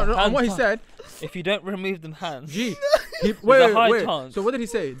 No, "Your no. And hands what he are-" said, if you don't remove them hands. G. a high Wait. chance. So what did he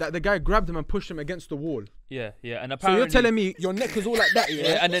say? That the guy grabbed him and pushed him against the wall. Yeah, and So apparently. you're telling me your neck is all like that, yeah?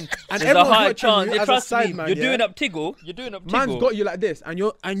 Yeah, and then And there's a everyone's high watching chance. you Yeah, as a trust side me, man, you're yeah? doing up Tiggle. You're doing up Tiggle. Man's got you like this, and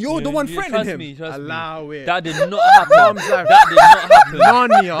you're the Yeah, one yeah, threatening trust him. me, trust me. Allow it. That did not happen. Mom's life. That did not happen.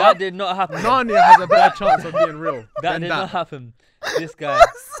 Narnia. That did not happen. Narnia has a better chance of being real That than did that. not happen. This guy.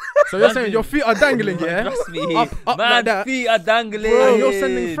 So you're Man saying did- your feet are dangling, yeah? Trust me. Up like Man's that. feet are dangling. And you're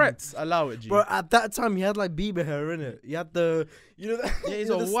sending threats. Allow it, G. Bro, at that time he had like Bieber hair in it. He had the, you know, that, Yeah, he's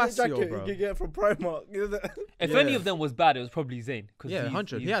you know, a the slip wasio, jacket bro. you could get from Primark. You know that? If Yeah. any of them was bad, it was probably Zayn. Yeah,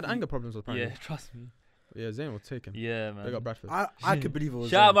 100. He had anger problems apparently. Yeah, trust me. Yeah, Zayn will take him. Yeah, They got man. Bradford. I could believe it was.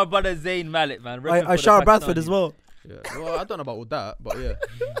 Shout out him. my brother Zayn Malik, man. Repping I for the shout out Bradford Pakistani. as well. Yeah. Well, I don't know about all that, but yeah.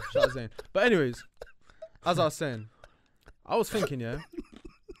 Shout out Zayn. But anyways, as I was saying, I was thinking, yeah.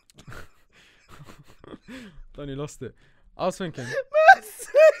 Donny lost it. I was thinking,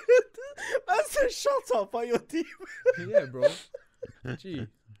 I said, shut up, are your team? yeah, bro. Gee,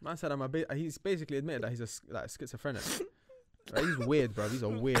 man said he's basically admitted that he's like schizophrenic. Right, he's weird, bro. He's a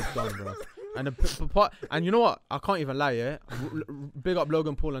weird gun, bro. And and you know what? I can't even lie, yeah. Big up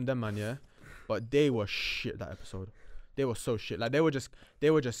Logan Paul and them, man, yeah. But they were shit that episode. They were so shit. Like they were just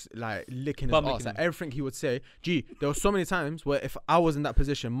like licking his Bum ass. licking Like him. everything he would say. Gee, there were so many times where if I was in that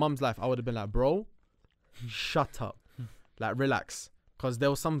position, mum's life, I would have been like, bro, shut up, like relax, because there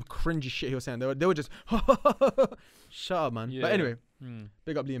was some cringy shit he was saying. They were just shut up, man. Yeah. But anyway, Hmm.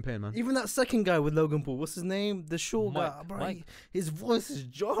 big up Liam Payne, man. Even that second guy with Logan Paul, what's his name? The short guy, Mike. bro. Mike. His voice is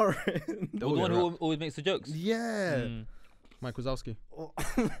jarring. The all one get who right. always makes the jokes. yeah. Hmm. Mike Wazowski. Yeah, he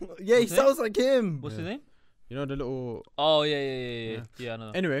What's his sounds like him. What's his Yeah. name? You know the little. Oh yeah. Yeah, I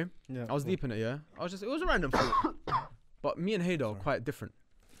know. Anyway, Yeah, I was deep in it. Yeah, it was a random thought. But me and Hader are quite different.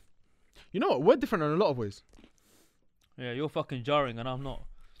 You know what? We're different in a lot of ways. Yeah, you're fucking jarring and I'm not.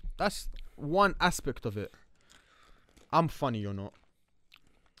 That's one aspect of it. I'm funny, you're not.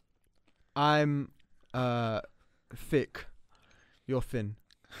 I'm thick, you're thin.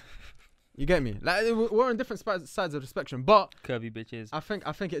 You get me? Like we're on different sides of the spectrum, but Curvy bitches. I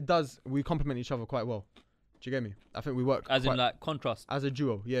think it does. We complement each other quite well. Do you get me? I think we work As in quite- like contrast. as a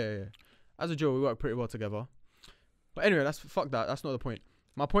duo. Yeah. As a duo, we work pretty well together. But anyway, fuck that. That's not the point.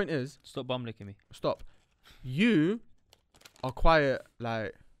 My point is, Stop bum licking me. stop. You are quiet,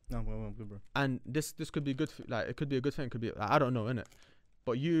 like, No, I'm good, bro. and this could be good. Like, it could be a good thing. It could be. Like, I don't know, innit?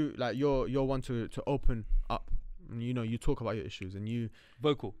 But you, like, you're one to open up. And, you know, you talk about your issues, and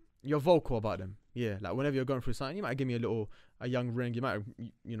Vocal. you're vocal about them. Yeah, like whenever you're going through something, you might give me a young ring. You might,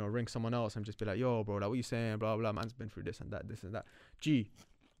 ring someone else and just be like, yo, bro, like, what you saying? Blah, blah, man's been through this and that. Gee,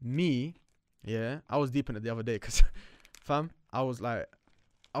 me, yeah, I was deep in it the other day because, fam, I was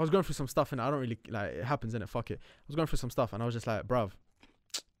going through some stuff and I don't really, like, it happens, innit? Fuck it. I was going through some stuff and I was just like, bruv,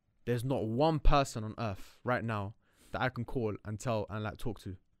 there's not one person on earth right now that I can call and tell and, like, talk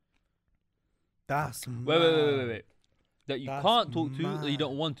to. That's Wait. That you That's can't talk to, or you mad.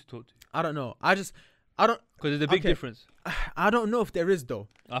 don't want to talk to. I don't know. I don't, Because there's a big Okay. difference. I don't know if there is, though.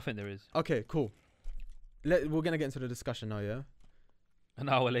 I think there is. Okay, cool. We're going to get into the discussion now, yeah? An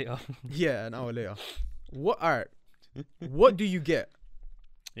hour later. Yeah, an hour later. Alright. What do you get?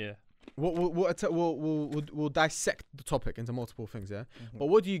 Yeah. We'll dissect the topic into multiple things, yeah? Mm-hmm. But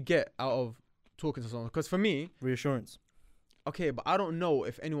what do you get out of talking to someone? Because for me, Reassurance. okay, but I don't know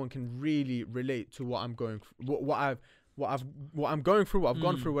if anyone can really relate to what I'm going what I'm going through, what I've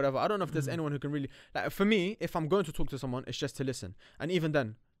gone through, whatever. I don't know if there's anyone who can really, like, for me, if I'm going to talk to someone, it's just to listen. And even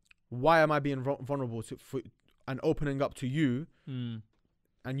then, why am I being vulnerable and opening up to you? Mm.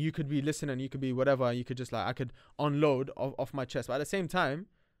 And you could be listening, you could be whatever, and you could just, like, I could unload off my chest. But at the same time,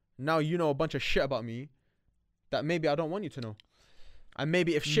 now you know a bunch of shit about me that maybe I don't want you to know. And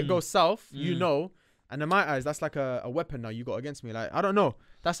maybe if shit goes south, you know, and in my eyes, that's like a weapon now you got against me. Like, I don't know.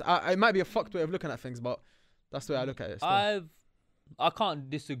 It might be a fucked way of looking at things, but that's the way I look at it. Still. I can't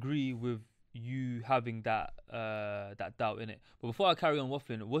disagree with you having that doubt in it. But before I carry on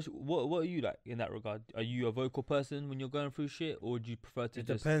waffling, what are you like in that regard? Are you a vocal person when you're going through shit, or do you prefer to It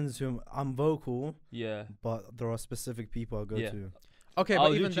just depends who I'm vocal, yeah? but there are specific people I go Yeah. to. Okay, I but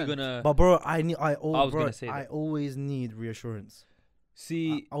was even literally then, gonna But bro, I that. always need reassurance.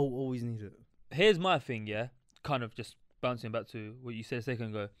 see. I'll always need it. Here's my thing, yeah. Kind of just bouncing back to what you said a second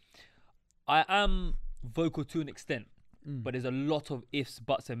ago. I am vocal to an extent, but there's a lot of ifs,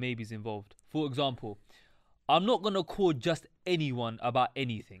 buts, and maybes involved. For example, I'm not gonna call just anyone about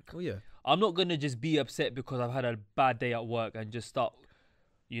anything. oh yeah, I'm not gonna just be upset because I've had a bad day at work and just start,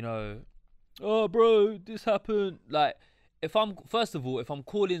 oh bro, this happened. Like, if I'm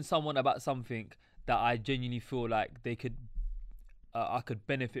calling someone about something that I genuinely feel like I could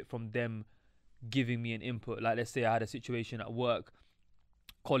benefit from them giving me an input. Like, let's say I had a situation at work,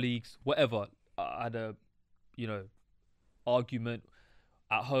 colleagues, whatever. I had a, argument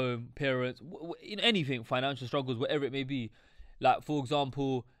at home, parents, in anything, financial struggles, whatever it may be. Like, for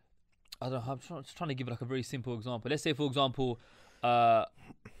example, I don't know, I'm just trying to give like a very simple example. Let's say, for example, I'm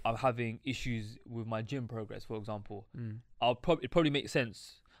having issues with my gym progress, for example. It probably makes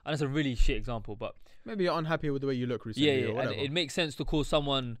sense. And that's a really shit example, but maybe you're unhappy with the way you look recently. yeah, or and whatever. it makes sense to call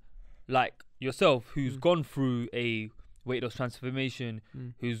someone like yourself who's gone through a weight loss transformation,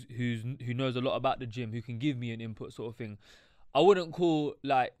 who knows a lot about the gym, who can give me an input, sort of thing. I wouldn't call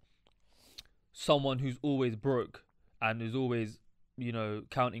like someone who's always broke and is always,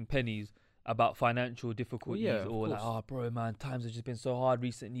 counting pennies about financial difficulties, yeah, of or like, course. oh bro, man, times have just been so hard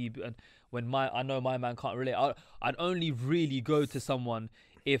recently. And when I know my man can't relate, I'd only really go to someone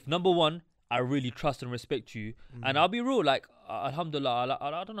if, number one, I really trust and respect you. And I'll be real, like, alhamdulillah,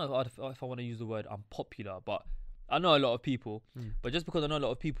 I don't know if I want to use the word unpopular, but I know a lot of people. But just because I know a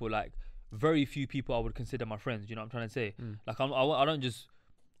lot of people, like, very few people I would consider my friends. You know what I'm trying to say? Like, I don't just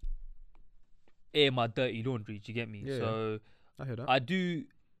air my dirty laundry. Do you get me? Yeah, So I hear that. I do.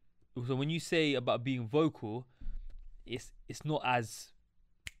 So when you say about being vocal, it's not as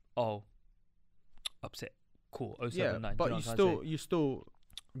upset. Cool. Yeah, 079. but do you know what I'm trying to say? you still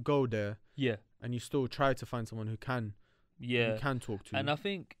go there Yeah. and you still try to find someone who can Yeah. talk to. And I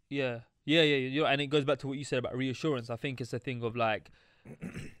think, yeah. And it goes back to what you said about reassurance. I think it's a thing of like,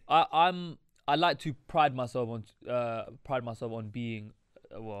 I like to pride myself on being.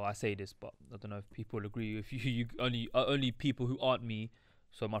 Well, I say this, but I don't know if people agree. If you only people who aren't me,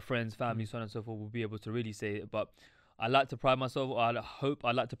 so my friends, family, so on and so forth, will be able to really say it. But I like to pride myself.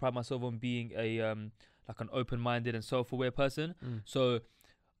 I like to pride myself on being a like an open-minded and self-aware person. So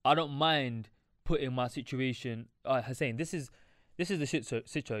I don't mind putting my situation. Saying this is this is the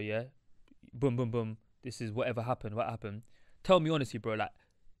shit show, yeah. Boom, boom, boom. This is whatever happened. What happened? Tell me honestly, bro. Like,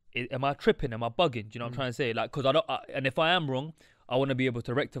 am I tripping? Am I bugging? Do you know what I'm trying to say? Like, cause I don't. And if I am wrong, I want to be able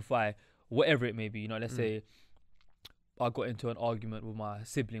to rectify whatever it may be. You know, let's say I got into an argument with my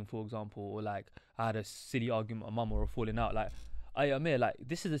sibling, for example, or like I had a silly argument with my mum or a falling out. Like, Amir, like,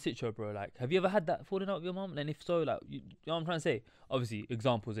 this is a situation, bro. Like, have you ever had that falling out with your mum? And if so, like, you know what I'm trying to say? Obviously,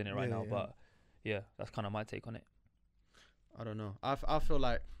 examples in it right now, but yeah, that's kind of my take on it. I don't know. I feel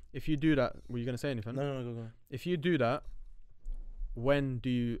like if you do that, were you gonna say anything? No, go. If you do that, when do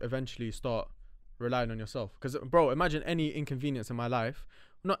you eventually start relying on yourself? Because, bro, imagine any inconvenience in my life.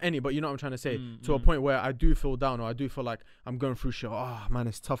 Not any, but you know what I'm trying to say. To a point where I do feel down, or I do feel like I'm going through shit. Oh man,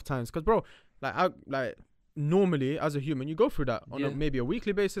 it's tough times. Because, bro, like normally as a human, you go through that on maybe a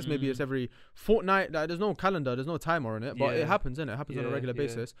weekly basis. Maybe it's every fortnight. Like, there's no calendar, there's no timer on it, but it happens, innit? It happens on a regular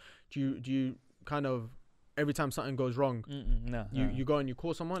basis. Do you kind of, every time something goes wrong, you go and you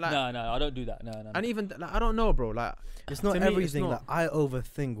call someone? Like, no, I don't do that. No. And even like, I don't know, bro. Like, it's not everything. Like, I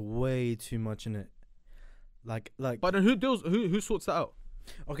overthink way too much in it. Like. But then who sorts that out?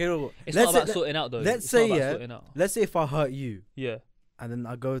 Okay, well, it's not about sorting out though. Let's say if I hurt you, and then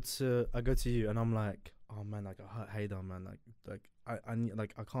I go to you, and I'm like, oh man, like I hurt Haydar, man, like I need,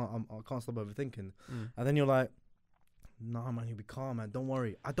 like I can't stop overthinking, and then you're like, nah, man, he'll be calm, man, don't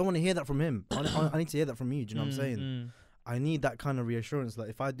worry. I don't want to hear that from him. I need to hear that from you. Do you know what I'm saying? I need that kind of reassurance. Like,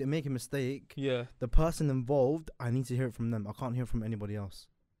 if I make a mistake, the person involved, I need to hear it from them. I can't hear it from anybody else.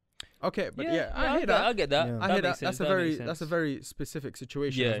 Okay, but I hear that. I get that. Yeah. I hear that. That's a very specific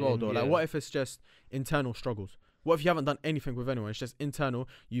situation as well, though. Like, what if it's just internal struggles? What if you haven't done anything with anyone? It's just internal.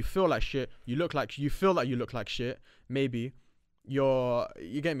 You feel like shit. You feel like you look like shit. Maybe you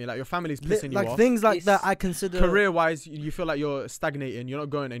get me? Like, your family's pissing you off. Like, things like that, I consider. Career-wise, you feel like you're stagnating. You're not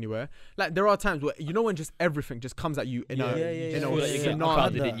going anywhere. Like, there are times where, you know, when just everything just comes at you in a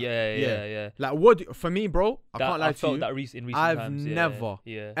tsunami. Yeah. Like, for me, bro, I can't lie to you. That in recent I've times, never,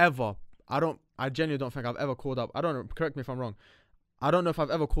 ever. I genuinely don't think I've ever called up. I don't know. Correct me if I'm wrong. I don't know if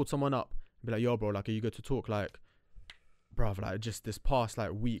I've ever called someone up and be like, yo, bro, like, are you good to talk? Like, bruv, like, just this past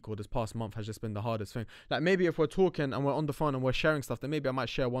like week or this past month has just been the hardest thing. Like, maybe if we're talking and we're on the phone and we're sharing stuff, then maybe I might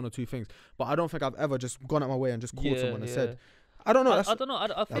share one or two things. But I don't think I've ever just gone out my way and just called someone and said, I don't know. I don't know. I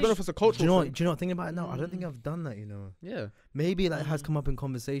don't know if it's a cultural thing. Do you know what? Thinking about it now, I don't think I've done that, you know. Yeah. Maybe like it has come up in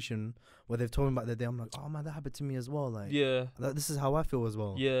conversation where they've told me about their day. I'm like, oh man, that happened to me as well. Like, like, this is how I feel as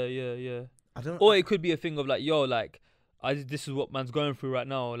well. Yeah. I don't. Or it could be a thing of like, yo, like, this is what man's going through right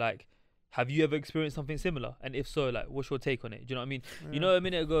now. Like, have you ever experienced something similar? And if so, like, what's your take on it? Do you know what I mean? Yeah. You know, a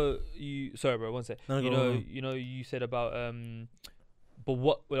minute ago, sorry, bro, one sec. No, you know, you said about but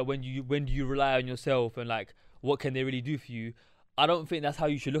when do you rely on yourself, and like, what can they really do for you? I don't think that's how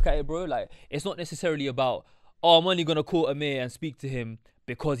you should look at it, bro. Like, it's not necessarily about, oh, I'm only gonna call Amir and speak to him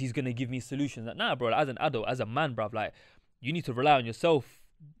because he's gonna give me solutions. Like, nah, bro. Like, as an adult, as a man, bro, like, you need to rely on yourself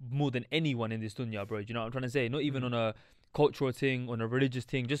more than anyone in this dunya, bro. Do you know what I'm trying to say? Not even on a cultural thing, on a religious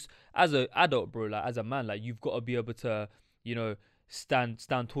thing. Just as an adult, bro. Like, as a man, like, you've got to be able to, you know, stand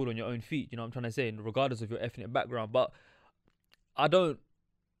tall on your own feet. You know what I'm trying to say? And regardless of your ethnic background, but I don't.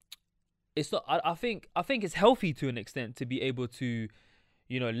 It's not. I think it's healthy to an extent to be able to,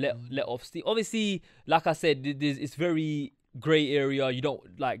 you know, let off steam. Obviously, like I said, it's very grey area. You don't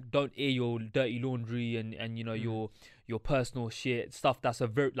air your dirty laundry and you know your personal shit, stuff that's a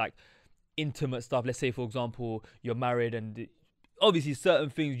very like intimate stuff. Let's say, for example, you're married, and obviously certain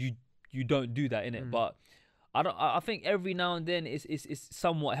things you don't do that in it. But I think every now and then it's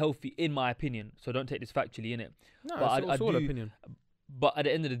somewhat healthy, in my opinion. So don't take this factually in it. No, but it's all opinion. But at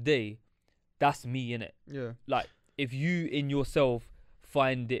the end of the day, that's me, innit? Yeah. Like, if you in yourself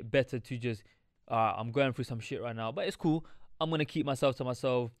find it better to just, I'm going through some shit right now, but it's cool. I'm going to keep myself to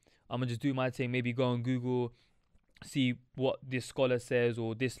myself. I'm going to just do my thing. Maybe go on Google, see what this scholar says,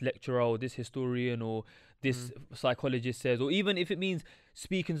 or this lecturer, or this historian, or this psychologist says, or even if it means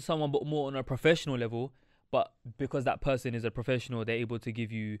speaking to someone, but more on a professional level, but because that person is a professional, they're able to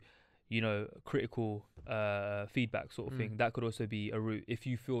give you, you know, critical feedback sort of thing. That could also be a route if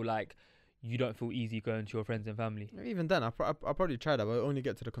you feel like you don't feel easy going to your friends and family. Even then, I'll probably try that, but I'll only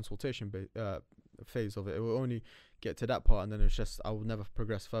get to the consultation phase of it. It will only get to that part, and then it's just, I will never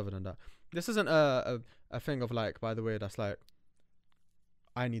progress further than that. This isn't a thing of like, by the way, that's like,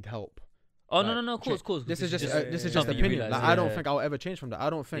 I need help. Oh, like, no, of course. This is just opinion. Like, I don't think I'll ever change from that. I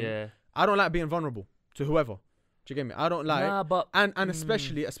don't think. Yeah. I don't like being vulnerable to whoever. Do you get me? I don't like. Nah, but and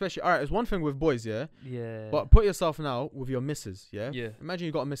especially, all right. It's one thing with boys, yeah. Yeah. But put yourself now with your missus, yeah. Yeah. Imagine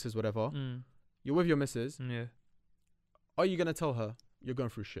you got a missus, whatever. You're with your missus. Yeah. Are you gonna tell her you're going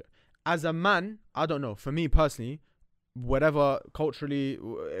through shit? As a man, I don't know. For me personally, whatever culturally,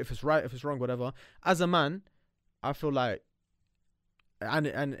 if it's right, if it's wrong, whatever. As a man, I feel like, and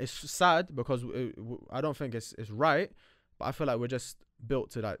it's sad because I don't think it's right, but I feel like we're just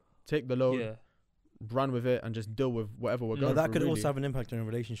built to like take the load, Yeah. run with it, and just deal with whatever we're Mm. going But that through, could really. also have an impact on a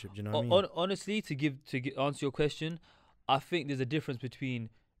relationship. Do you know what I mean? Honestly, answer your question, I think there's a difference between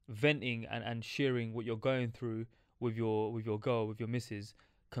venting and sharing what you're going through with your girl, with your missus,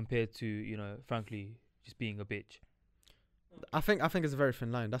 compared to, you know, frankly, just being a bitch. I think it's a very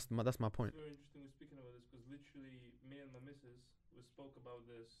thin line. That's my point. It's very interesting we're speaking about this because literally me and my missus, we spoke about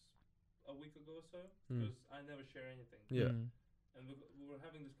this a week ago or so Mm. because I never share anything. Yeah. Mm. And we were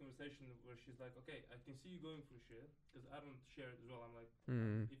having this conversation where she's like, okay, I can see you going through shit because I don't share it as well. I'm like,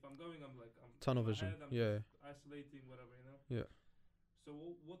 Mm. if I'm going, I'm like, I'm Tunnel in my vision. head, I'm Yeah. just isolating, whatever, you know? Yeah. So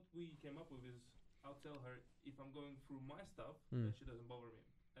what we came up with is I'll tell her if I'm going through my stuff, Mm. then she doesn't bother me.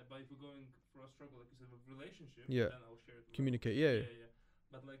 But if we're going for a struggle, like you said, with relationship, Yeah. then I'll share it with her. Communicate. Yeah. Yeah.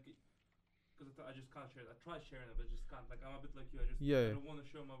 But like, because I just can't share it. I try sharing it, but I just can't. Like, I'm a bit like you. I just Yeah. I don't want to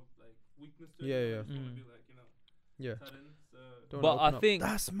show my like weakness to Yeah, it. yeah. I just want to Mm. be like, you know, Yeah. sudden. So Don't But open I up. think,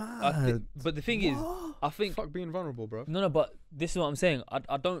 That's mad. but the thing is, What? I think Fuck being vulnerable, bro. no, but this is what I'm saying.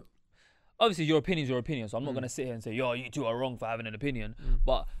 I don't. Obviously, your opinion's your opinion, so I'm not Mm. gonna sit here and say, "Yo, you two are wrong for having an opinion." Mm.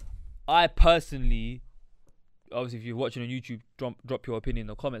 But I personally, obviously, if you're watching on YouTube, drop your opinion in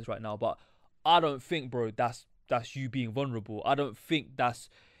the comments right now. But I don't think, bro, that's you being vulnerable. I don't think that's.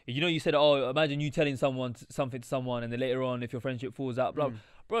 You know, you said, "Oh, imagine you telling someone something to someone, and then later on, if your friendship falls out, blah, Mm.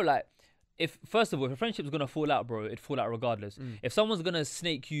 bro." Like, if first of all, if a friendship's gonna fall out, bro, it'd fall out regardless. Mm. If someone's gonna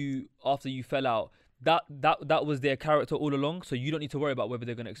snake you after you fell out, that was their character all along. So you don't need to worry about whether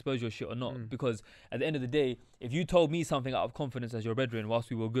they're gonna expose your shit or not. Mm. Because at the end of the day, if you told me something out of confidence as your brethren whilst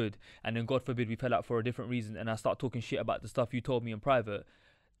we were good, and then God forbid we fell out for a different reason, and I start talking shit about the stuff you told me in private,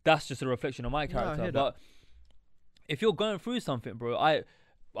 that's just a reflection of my I character. hear that. But if you're going through something, bro, I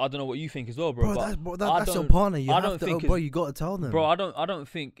don't know what you think as well, bro. Bro, but that's your don't- partner. You I have don't to, think bro. it's- You got to tell them, bro, I don't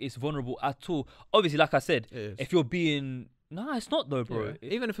think it's vulnerable at all. Obviously, like I said, It is. if you're being it's not though, bro. Yeah.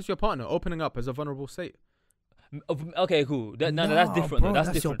 Even if it's your partner, opening up is a vulnerable state. Okay, cool. No, Nah, that's different. Bro, though. That's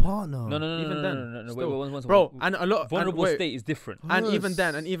that's different. your partner. No. Even then, no. Wait, still. one second. Bro, and a lot vulnerable and, wait, state is different. and even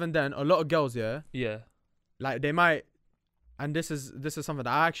Yes. then, a lot of girls, yeah, Yeah. like they might, and this is something that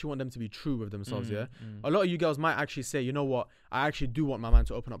I actually want them to be true with themselves, yeah. A lot of you girls might actually say, you know what, I actually do want my man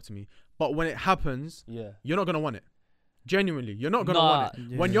to open up to me, but when it happens, Yeah. you're not gonna want it. Genuinely, you're not gonna Nah, want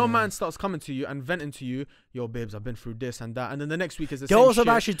it. When your Yeah. man starts coming to you and venting to you, yo, babes, I've been through this and that, and then the next week is the Girls same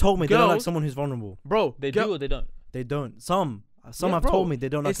have shit. actually told me they don't like Girls- someone who's vulnerable. Bro, They girl- do or they don't. They don't. Some Yeah, have bro, told me they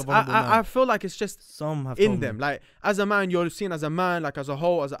don't like it's- a vulnerable man. I feel like it's just Some have in told them. Me. Like as a man, you're seen as a man, like as a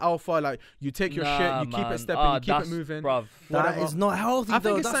whole, as an alpha. Like you take your shit, you keep it stepping, you keep it moving. Bruv. That whatever. is not healthy. I think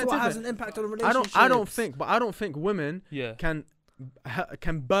though. it's That's what has scientific. an impact on a relationship. I don't think women Yeah.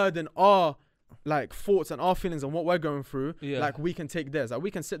 can burden our like thoughts and our feelings and what we're going through. Yeah. Like we can take theirs. Like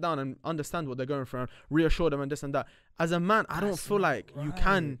we can sit down and understand what they're going through and reassure them and this and that. As a man, I don't That's feel not like you right.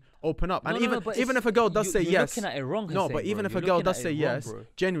 can open up. And No, but even it's- if a girl does you- say you're yes, looking at it wrong, no, Hussein, but even bro. if You're a girl looking does at say it wrong, yes, bro.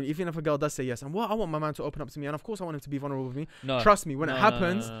 genuinely, even if a girl does say yes, and I want my man to open up to me, and of course I want him to be vulnerable with me. No. Trust me, when it No,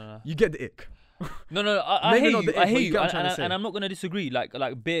 happens, no. you get the ick. No, I Maybe hear not you. the I ick, hear but you you, get what I'm trying to say. and I'm not gonna disagree. Like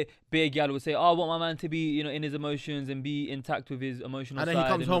bare gal would say, "Oh, I want my man to be, you know, in his emotions and be intact with his emotional And side." then he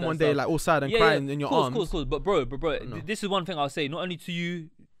comes all home that one day stuff. like all sad and Yeah, crying in your course, arms. Course. But bro, No. this is one thing I'll say, not only to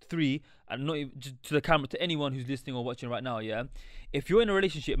you three, and not even just to the camera, to anyone who's listening or watching right now. Yeah, if you're in a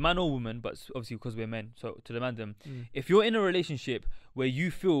relationship, man or woman, but obviously because we're men, so to the man them, if you're in a relationship where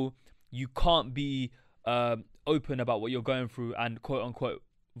you feel you can't be open about what you're going through and quote unquote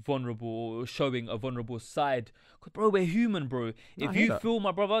vulnerable or showing a vulnerable side, 'cause bro, we're human, bro. No, I If hear you that. feel,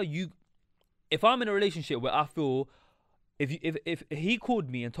 my brother, if I'm in a relationship where I feel, if he called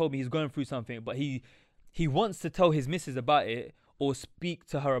me and told me he's going through something, but he wants to tell his missus about it or speak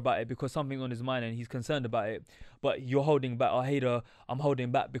to her about it because something's on his mind and he's concerned about it, but you're holding back. I hate her. I'm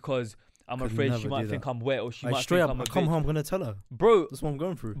holding back because I'm Could afraid never she do might that. think I'm wet or she Like, might straight think up, I'm a I come bitch. home, I'm gonna tell her. Bro. That's what I'm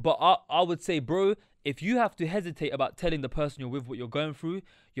going through. But I would say, bro, if you have to hesitate about telling the person you're with what you're going through,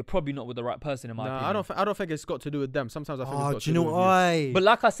 you're probably not with the right person, in my Nah, opinion. I don't think it's got to do with them. Sometimes I think it's Oh, got do to you know do with why? But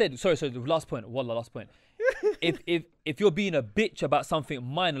like I said, sorry, the last point. Wallah, last point. if you're being a bitch about something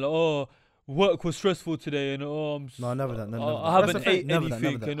minor, like, oh, work was stressful today, and No, never that. Never, I never That's haven't the that. thing. ate Never that,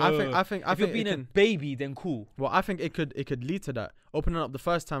 anything. never that. and, I think if you're it being a can, baby, then cool. well, I think it could lead to that. Opening up the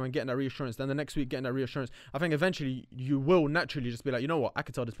first time and getting that reassurance, then the next week getting that reassurance. I think eventually you will naturally just be like, you know what, I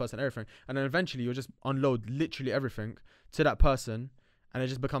could tell this person everything, and then eventually you'll just unload literally everything to that person, and it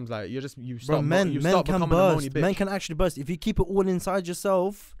just becomes like you Bro, start men start can becoming a moany burst. bitch. Men can actually burst. If you keep it all inside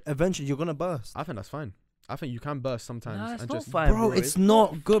yourself, eventually you're gonna burst. I think that's fine. I think you can burst sometimes Nah, it's and not just. fine, Bro, it's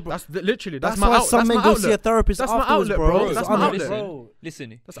not good, bro. That's literally That's my why out, some that's men my go see a outlet. therapist That's my afterwards, outlet, bro. bro. It's That's my honest. outlet.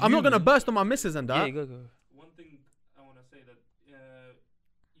 Listen, I'm not gonna humans- burst on my missus and Yeah, that. go. One thing I want to say that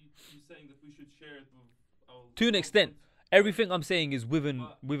you saying that we should share it with our To an extent. Everything I'm saying is within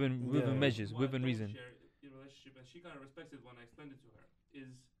Yeah. measures, why I within don't reason. share in relationship, and she kind of respects it when I explained it to her,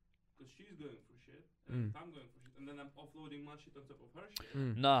 is because she's going through shit, and I'm going through shit, and then I'm offloading my shit on top of her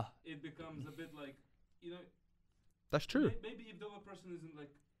shit. Nah, It becomes a bit like, you know, That's true. Maybe if the other person isn't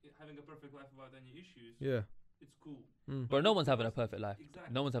like having a perfect life without any issues, Yeah. it's cool. bro, no one's having a perfect life.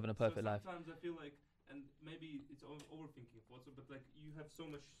 Exactly. No one's having a perfect life. Sometimes I feel like, and maybe it's overthinking thoughts, but like you have so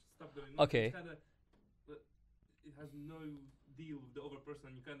much stuff going on. Okay. It's kinda, but it has no deal with the other person,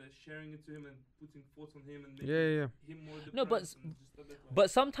 and you kind of sharing it to him and putting thoughts on him and making Yeah. him more depressed. No, but and just a bit like, But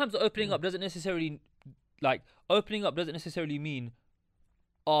sometimes opening up doesn't necessarily mean,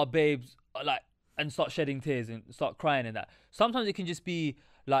 oh, babes, like, and start shedding tears and start crying and that. Sometimes it can just be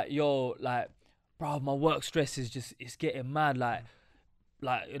like, yo, like, bro, my work stress is just, it's getting mad. Like,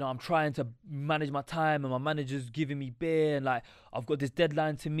 you know, I'm trying to manage my time and my manager's giving me beer and like, I've got this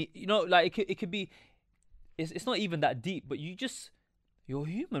deadline to meet. You know, like it could be, it's not even that deep, but you're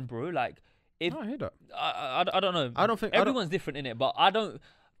human, bro. Like, if No, I hear that. I don't know. I don't think Everyone's different in it, but I don't,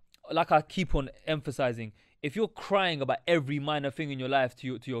 like I keep on emphasizing, if you're crying about every minor thing in your life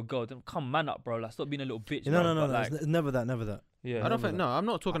to your girl, then come man up, bro. Like, stop being a little bitch. No, bro. no, But, like, it's never that. yeah. I don't think. No, I'm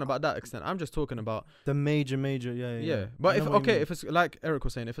not talking about that extent. I'm just talking about. The major, yeah. Yeah, but I if know what you mean. if it's like Eric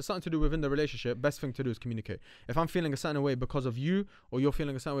was saying, if it's something to do within the relationship, best thing to do is communicate. If I'm feeling a certain way because of you, or you're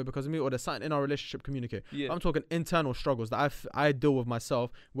feeling a certain way because of me, or there's something in our relationship, communicate. Yeah. I'm talking internal struggles that I deal with myself,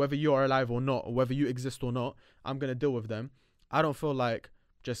 whether you are alive or not, or whether you exist or not. I'm gonna deal with them. I don't feel like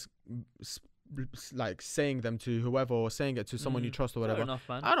just like saying them to whoever or saying it to someone you trust or Fair whatever. enough,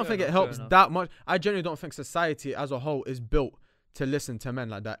 man. I don't Fair think it enough, fair helps enough. that much. I genuinely don't think society as a whole is built to listen to men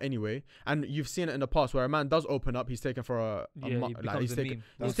like that anyway. And you've seen it in the past where a man does open up, he's taken for a Yeah, he like becomes he's a taken meme.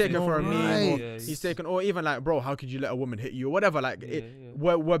 he's That's taken not for a meme, right. or Yeah, he's taken, or even like, bro, how could you let a woman hit you or whatever? Like, yeah.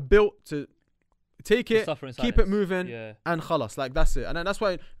 we're built to take To it, suffer in keep silence. it moving, Yeah. and khalas, like that's it. And then that's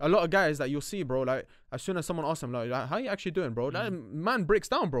why a lot of guys that you'll see, bro, like as soon as someone asks him, like how you actually doing, bro? That man breaks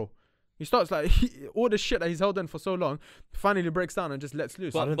down, bro. He starts like all the shit that he's held in for so long, finally breaks down and just lets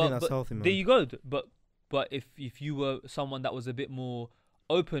loose. I don't think that's healthy, man. There you go. But if you were someone that was a bit more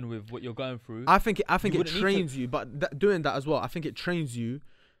open with what you're going through, I think it wouldn't need to- trains you, but doing that as well, I think it trains you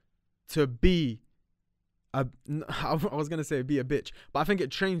to be I was gonna say be a bitch, but I think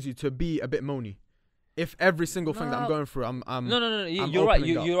it trains you to be a bit moany. If every single thing that I'm No. going through, I'm no, I'm you're right.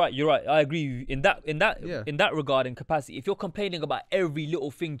 opening up. You're right. I agree with you in that Yeah. in that regard and capacity. If you're complaining about every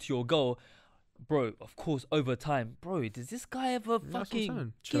little thing to your girl, bro, of course, over time, bro, does this guy ever that's what I'm fucking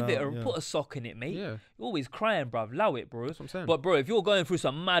saying. give it Child, yeah. put a sock in it, mate? Yeah, You're always crying, bruv. Allow it, bro. that's what I'm saying. But bro, if you're going through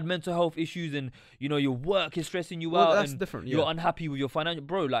some mad mental health issues and you know your work is stressing you Well, out that's and different. you're Yeah. unhappy with your financial,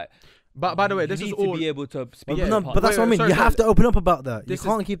 bro, like. But by the way, you this need is to all. be able to speak. But, to no, your but that's partner. what I mean. sorry, You have sorry. to open up about that. You This is-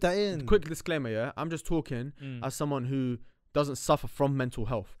 can't keep that in. Quick disclaimer, yeah. I'm just talking as someone who doesn't suffer from mental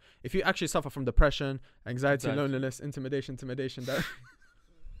health. If you actually suffer from depression, anxiety, Exactly. loneliness, intimidation, that.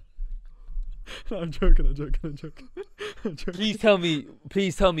 No, I'm joking. I'm joking. Please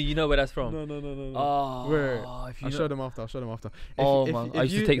tell me you know where that's from. No. Oh, Where? if you I'll know- show them after. Oh If- man, if I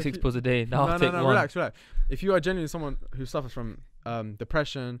used to you- take if 6 you- pills a day. Now I take one. Relax. If you are genuinely someone who suffers from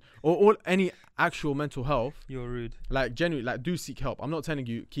depression or any actual mental health, You're rude. like genuinely, like do seek help. I'm not telling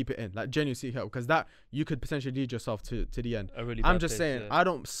you keep it in. Like genuinely seek help, because that you could potentially lead yourself to the end. A really I'm bad just place, saying, yeah. I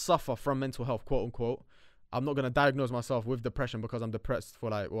don't suffer from mental health, quote unquote. I'm not gonna diagnose myself with depression because I'm depressed for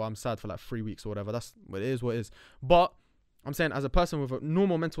I'm sad for like 3 weeks or whatever. That's what it is. But I'm saying, as a person with a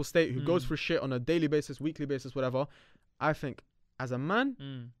normal mental state who goes through shit on a daily basis, weekly basis, whatever, I think as a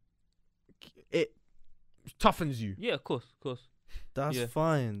man, it toughens you. Yeah, of course. That's Yeah.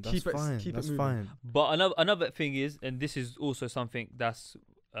 fine. That's Keep it- fine. keep it That's moving. fine. But another thing is, and this is also something that's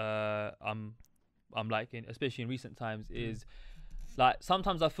I'm liking, especially in recent times, is like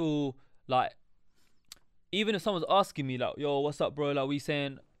sometimes I feel like even if someone's asking me like, "Yo, what's up, bro?" Like we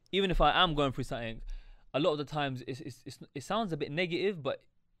saying, even if I am going through something, a lot of the times it sounds a bit negative, but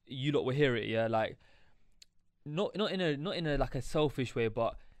you lot will hear it, yeah. Like not in a like a selfish way,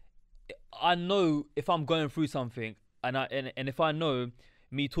 but I know if I'm going through something, and if I know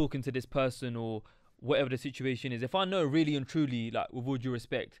me talking to this person or whatever the situation is, if I know really and truly, like with all due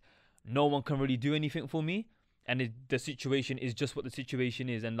respect, no one can really do anything for me, and the situation is just what the situation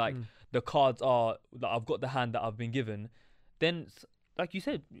is, and like the cards are that I've got the hand that I've been given, then like you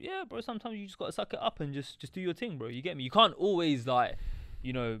said, yeah, bro, sometimes you just gotta suck it up and just do your thing, bro. You get me? You can't always like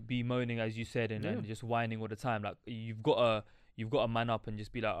you know, be moaning as you said and Yeah. just whining all the time. Like you've got to man up and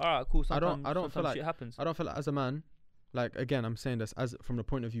just be like, all right, cool. I Sometimes, don't feel sometimes like shit happens. I don't feel like as a man, like again, I'm saying this as from the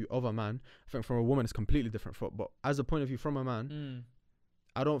point of view of a man. I think from a woman it's completely different. But as a point of view from a man,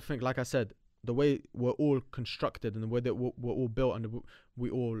 I don't think, like I said, the way we're all constructed and the way that we're all built and we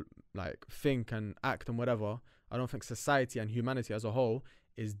all like think and act and whatever, I don't think society and humanity as a whole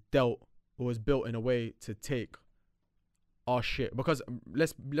is dealt or is built in a way to take our shit. Because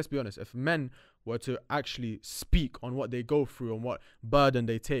let's be honest, if men were to actually speak on what they go through and what burden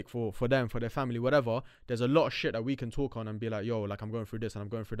they take for them, for their family, whatever, there's a lot of shit that we can talk on and be like, yo, like I'm going through this and I'm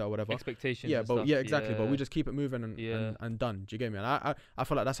going through that, whatever. Expectations. Yeah, and but stuff. yeah, exactly. But we just keep it moving and done. Do you get me? And I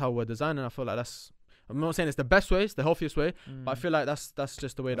feel like that's how we're designed, and I feel like that's. I'm not saying it's the best way, it's the healthiest way, but I feel like that's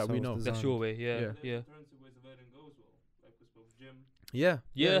just the way That's that we how know. it's That's your way. Yeah. Yeah. Yeah. Alternative ways of letting go as well. Like we spoke, gym. Yeah.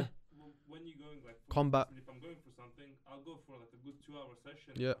 Yeah. Well, when you're going like for Combat. instance, if I'm going for something, I'll go for like a good 2-hour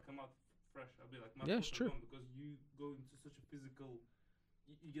session. Yeah. I'll come out fresh. I'll be like, my Yeah, thoughts it's are true. gone because you go into such a physical.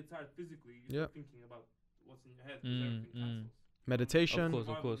 You get tired physically. You Yeah. start thinking about what's in your head. 'Cause everything cancels. Meditation. Of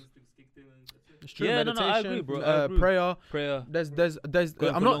course. Instincts kicked in and that's it. It's true. Yeah, no, meditation. I agree, bro. I agree. Prayer. Prayer. There's.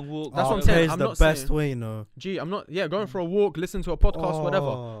 Going I'm for not. long walks. That's what I'm Oh, saying. prayer's I'm the not best saying- way, you know. Gee, I'm not. Yeah, going for a walk, listen to a podcast, whatever.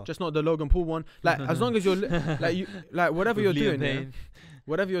 Oh. Just not the Logan Paul one. Like as long as you're like whatever With you're Liam doing, yeah, Payne.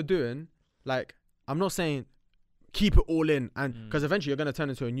 whatever you're doing, like I'm not saying keep it all in, and Mm. because eventually you're gonna turn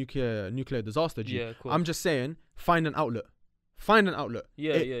into a nuclear disaster. G. Yeah, of course. I'm just saying find an outlet. Find an outlet.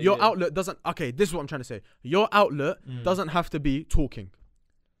 Yeah, Your yeah. outlet doesn't. Okay, this is what I'm trying to say. Your outlet Mm. doesn't have to be talking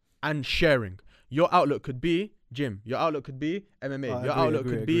and sharing. Your outlet could be gym. Your outlet could be MMA. Your outlet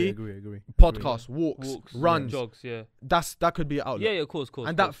could be agree. podcasts, walks, Walks, runs. jogs. Yeah. That could be your outlet. Yeah, of course.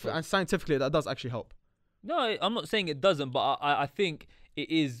 and and scientifically that does actually help. No, I'm not saying it doesn't, but I think it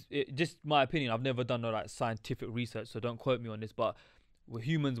is. Just my opinion. I've never done no like scientific research, so don't quote me on this. But we're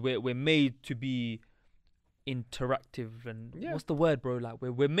humans. We're made to be interactive, and Yeah. what's the word, bro? Like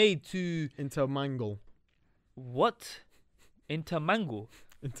we're made to Intermingle. what? Intermingle.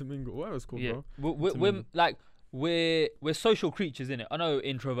 Intermingle. What was called, Yeah. bro? We're Intermingle. like we're social creatures, innit? I know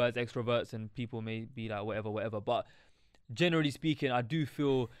introverts, extroverts, and people may be like whatever. But generally speaking, I do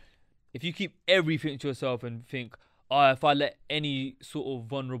feel if you keep everything to yourself and think, oh, if I let any sort of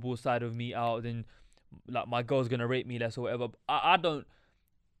vulnerable side of me out, then like my girl's gonna rate me less or whatever. I don't.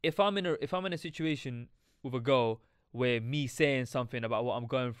 If I'm in a situation with a girl where me saying something about what I'm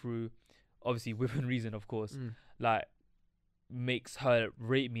going through, obviously within reason, of course, like makes her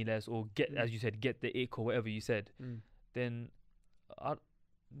rate me less or get, as you said, get the ick or whatever you said, then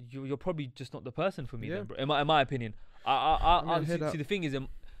you're probably just not the person for me. Yeah. Then, bro. In my opinion, I see the thing is,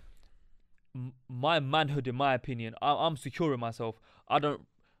 my manhood, in my opinion, I'm secure in myself. I don't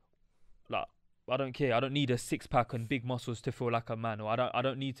care. I don't need a 6-pack and big muscles to feel like a man, or I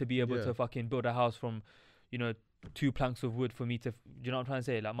don't need to be able to fucking build a house from, 2 planks of wood for me to. Do you know what I'm trying to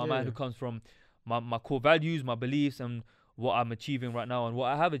say? Like my manhood comes from my core values, my beliefs, and what I'm achieving right now and what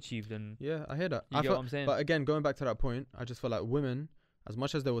I have achieved. And Yeah, I hear that. you get what I'm saying? But again, going back to that point, I just feel like women, as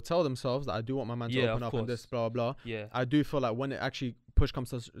much as they will tell themselves that I do want my man to open up and this, blah, blah, blah, yeah, I do feel like when it actually push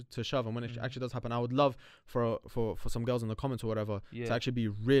comes to shove and when it actually does happen, I would love for some girls in the comments or whatever to actually be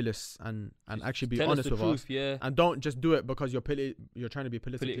realists and actually be tell honest us the with truth, us. yeah. And don't just do it because you're trying to be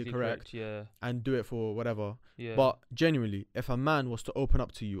politically correct yeah, and do it for whatever. yeah. But genuinely, if a man was to open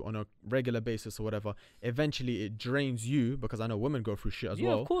up to you on a regular basis or whatever, eventually it drains you, because I know women go through shit as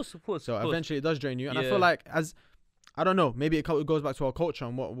well. Of course. So eventually it does drain you. And I Yeah. feel like I don't know, maybe it goes back to our culture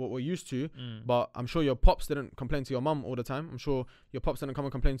and what we're used to, but I'm sure your pops didn't complain to your mum all the time. I'm sure your pops didn't come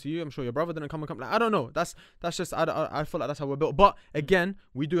and complain to you. I'm sure your brother didn't come and complain. I don't know. That's just, I feel like that's how we're built. But again,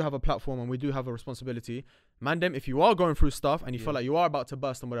 we do have a platform and we do have a responsibility. Mandem, if you are going through stuff and you feel like you are about to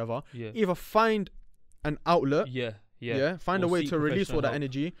burst and whatever, either find an outlet. Find Or a way seek to release all professional that help.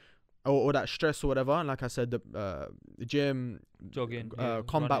 energy or that stress or whatever. And like I said, the gym, Jogging,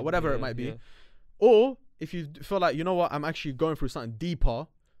 combat, running, whatever it might be. Or if you feel like, you know what, I'm actually going through something deeper,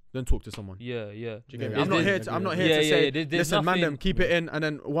 then talk to someone. Yeah. Do you get me? There's- I'm not here to say, there's listen, man, nothing- keep it in, and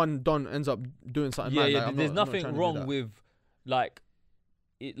then one don ends up doing something mad. Like, There's I'm not nothing trying to do wrong that. with like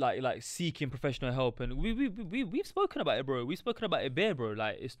seeking professional help, and we've spoken about it, bro. We've spoken about it bare, bro.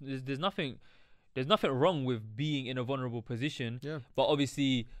 Like there's nothing wrong with being in a vulnerable position. Yeah. But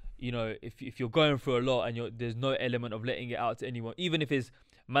obviously, if you're going through a lot and there's no element of letting it out to anyone, even if it's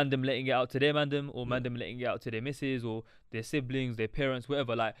mandem letting it out to their mandem, or mandem letting it out to their missus or their siblings, their parents,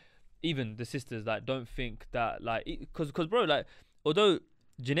 whatever. Like even the sisters, like don't think that like because bro, like although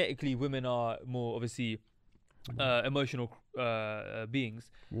genetically women are more obviously emotional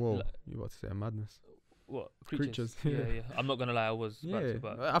beings. Whoa, you about to say a madness? what creatures? Creatures, Yeah, yeah. yeah. I'm not gonna lie, I was. Yeah, about to,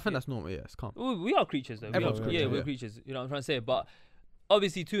 but I think that's normal. Yeah, it's calm. we are creatures though. Everyone's Yeah, creature, we're yeah. creatures. You know what I'm trying to say? But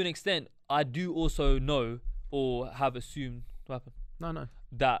obviously, to an extent, I do also know or have assumed what happened No.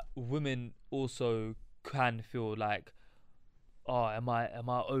 that women also can feel like, oh, am I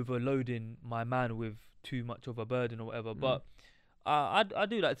overloading my man with too much of a burden or whatever? But I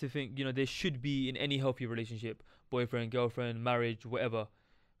do like to think, you know, there should be in any healthy relationship, boyfriend, girlfriend, marriage, whatever,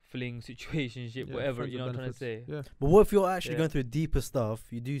 fling, situationship, Yeah, whatever. friends You know with what I'm trying to say? benefits. Yeah. But what if you're actually Yeah. going through deeper stuff?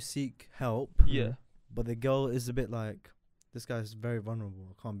 You do seek help, Yeah. but the girl is a bit like, this guy's very vulnerable.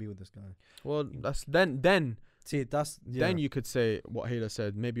 I can't be with this guy. Well, that's then See, then you could say what Hayla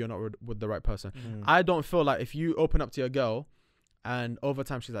said. Maybe you're not with the right person. Mm. I don't feel like if you open up to your girl, and over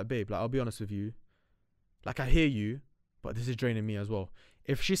time she's like, babe, like I'll be honest with you, like I hear you, but this is draining me as well.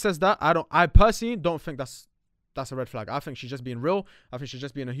 If she says that, I personally don't think that's a red flag. I think she's just being real. I think she's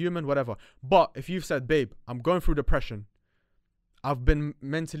just being a human, whatever. But if you've said, babe, I'm going through depression, I've been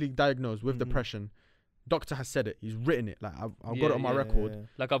mentally diagnosed with depression. Doctor has said it. He's written it. Like I've got it on my record.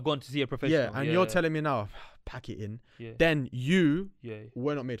 Like I've gone to see a professional. Yeah, and you're telling me now, pack it in. Yeah. Then Yeah.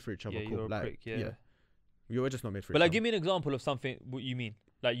 we're not made for each other. Yeah, Cool. you're a Like, prick, yeah. you were just not made for But each like, other. give me an example of something what you mean.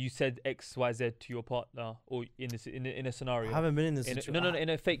 Like you said X, Y, Z to your partner, or in a scenario. I haven't been in this In a, situation. no, in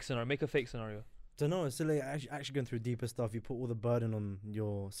a fake scenario. Make a fake scenario. Don't know. It's still like actually going through deeper stuff. You put all the burden on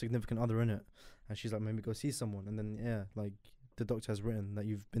your significant other in it, and she's like, maybe go see someone. And then like the doctor has written that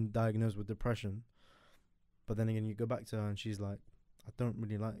you've been diagnosed with depression. But then again, you go back to her and she's like, I don't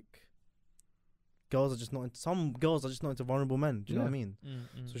really like. Girls are just not. Some girls are just not into vulnerable men. Do you know what I mean?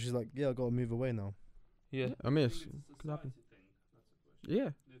 So she's like, yeah, I gotta move away now. Yeah. I mean, I it's, think it's a could happen. society thing. That's a question. Yeah,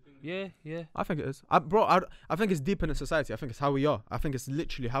 Do you think Yeah. Yeah. I think it is. I think it's deeper in society. I think it's how we are. I think it's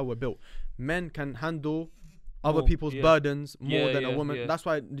literally how we're built. Men can handle other More, people's yeah. burdens more Yeah, than a yeah, woman. yeah. That's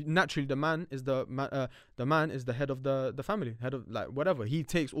why naturally the man is the head of the family, head of like whatever. He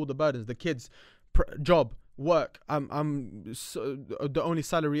takes all the burdens, the kids, job, work. I'm the only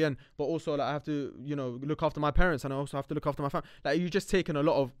salary in, but also like I have to look after my parents, and I also have to look after my family. Like you're just taking a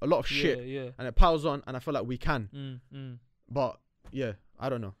lot of shit, Yeah. and it piles on. And I feel like we can, but yeah, I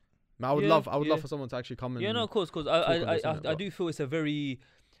don't know. I would Yeah, love yeah. for someone to actually come in. Yeah, no, of course. talk on this, innit, I but- do feel it's a very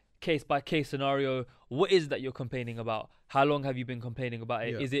case by case scenario. What is that you're complaining about? How long have you been complaining about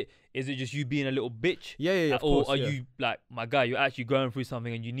it? Yeah. Is it just you being a little bitch? Yeah, of Or course, are yeah. you like, my guy, you're actually going through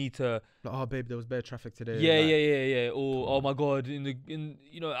something and you need to Like, oh babe, there was bad traffic today. yeah. Or oh my god,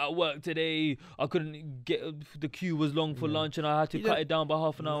 at work today I couldn't get the queue was long for Yeah. lunch and I had to You cut don't- it down by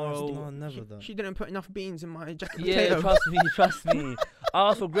half an hour. No, or- never that. She didn't put enough beans in my jacket Yeah, potato. trust me. I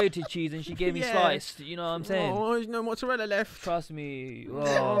asked for grated cheese and she gave me Yeah. sliced. You know what I'm saying? Oh, there's no mozzarella left. Trust me.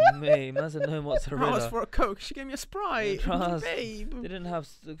 Oh mate, man said no I asked mozzarella. for a Coke. She gave me a Sprite. Trust. Babe. They didn't have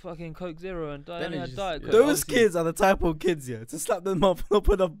fucking Coke Zero and I Then only it had just- Diet yeah. Coke. Those Obviously- kids are the type of kids, to slap them up, not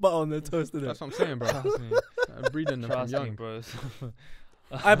put enough butter on their toast in it. That's what I'm saying, bro. Trust me. I'm breeding them from Trust me, young. bros.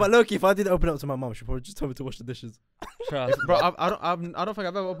 Aye, but look, if I didn't open up to my mum, she'd probably just tell me to wash the dishes. Trust me. Bro, I don't think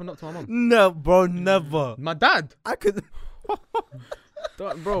I've ever opened up to my mom. No, bro, never. My dad. I could.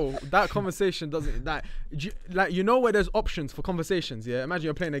 Bro, that conversation doesn't you know where there's options for conversations. Yeah, imagine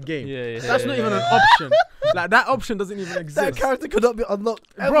you're playing a game. Yeah. That's not even an option. Like that option doesn't even That exist. character could not be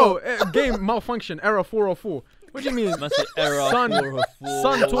unlocked. Bro, game malfunction, error 404. What do you mean? Man said error Son- 404.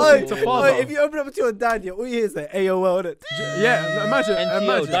 son talking Oi, to oi, father. if you open up to your dad, all you hear is like AOL, innit? Yeah, imagine. NTO,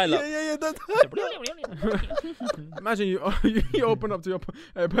 imagine. dial-up. Yeah, that. Imagine you open up to your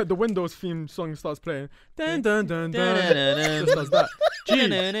the Windows theme song starts playing. Dun dun dun dun. Just does that. G.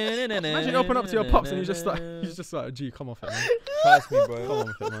 Imagine you open up to your pops and you just like, G, come off it, man. Trust me, bro. Come on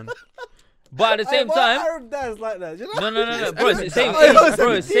with it, man. But at the same Why time, Arab dads like that? You know? no, bro. It's the same. Oh, Asian,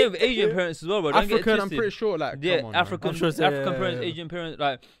 bro, it's the same with Asian parents as well, bro. Don't get it African, I'm twisted. pretty sure. Like, Yeah, come on, African, I'm sure it's- African yeah, parents, yeah. Asian parents,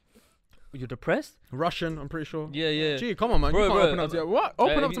 like, you're depressed? man. Russian, I'm pretty sure. Yeah. Gee, come on, man. Bro, you can't bro, open up to your what? have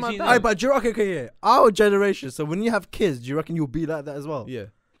Open up you to my seen dad. Aye, but do you reckon, okay, our generation, so when you have kids, do you reckon you'll be like that as well? Yeah.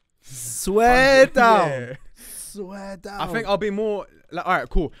 Swear down. Yeah. Swear down. I think I'll be more like, all right,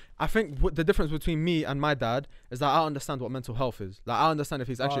 cool. I think the difference between me and my dad is that I understand what mental health is. Like, I understand if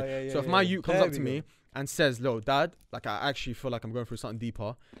he's actually. yeah, so if yeah, my yeah. youth comes There up to we me go. and says, "Lo, dad, like I actually feel like I'm going through something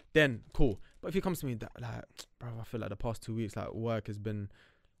deeper," then cool. But if he comes to me, like, bro, I feel like the past 2 weeks, like, work has been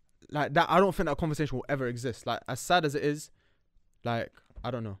like that. I don't think that conversation will ever exist. Like, as sad as it is, like,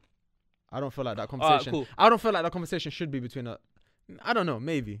 I don't know. I don't feel like that conversation. cool. I don't feel like that conversation should be between a. I don't know.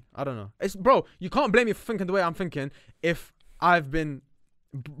 Maybe I don't know. It's bro. You can't blame me for thinking the way I'm thinking if I've been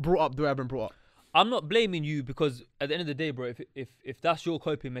brought up the way I've been brought up. I'm not blaming you because at the end of the day, bro, if that's your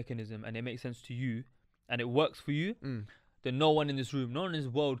coping mechanism and it makes sense to you and it works for you, then no one in this room, no one in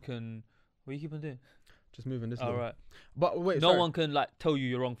this world can. What are you keep on doing? Just moving this. All little. right. But wait, No sorry. one can like tell you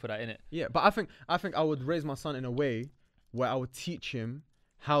you're wrong for that, innit? Yeah, but I think I would raise my son in a way where I would teach him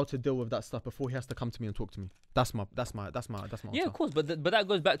how to deal with that stuff before he has to come to me and talk to me. That's my Yeah, answer. of course, but but that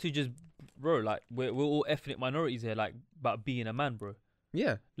goes back to just, bro. Like we're all ethnic minorities here, like about being a man, bro.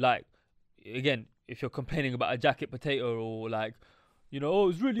 Yeah. Like, again, if you're complaining about a jacket potato or like, you know, oh,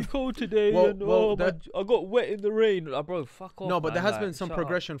 it's really cold today, Well- and well, I got wet in the rain. Like, bro, fuck off. No, but there man, has like, been some shut up.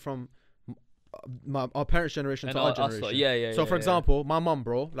 progression from our parents' generation And to our us lot, generation. yeah. So for example, my mum,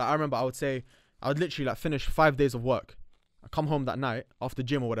 bro, like I remember I would literally like finish 5 days of work. I come home that night after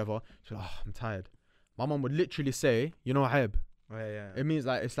gym or whatever. She's like, oh, I'm tired. My mum would literally say, you know, Heb. Yeah. It means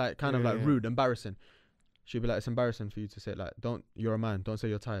like it's like kind of like Yeah. rude, embarrassing. She'd be like, it's embarrassing for you to say like, you're a man, don't say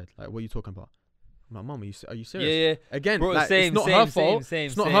you're tired. Like, what are you talking about? I'm like, mum, are you serious? Yeah. Again, Bro, like, same, it's not same, her same, fault. same,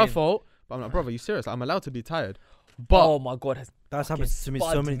 It's not same. her fault. But I'm like, brother, are you serious? Like, I'm allowed to be tired. But Oh my god, That's fucking happened to me so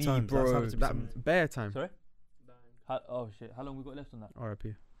spud many me, times. bro. That's happened to me so that many bare time. sorry. Oh shit, how long we got left on that?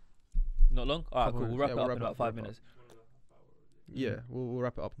 R.I.P. Not long. All right, Couple cool. We'll minutes. wrap Yeah, it we'll up in wrap about 5 it up. minutes. Yeah, we'll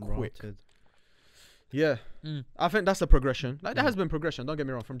wrap it up times. quick. Rotted. Yeah, Mm. I think that's the progression. Like there has been progression. Don't get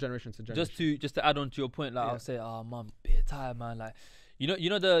me wrong, from generation to generation. Just to add on to your point, like Yeah. I'll say, oh mum, bit tired, man. Like, you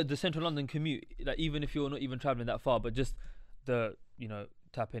know the central London commute. Like even if you're not even traveling that far, but just the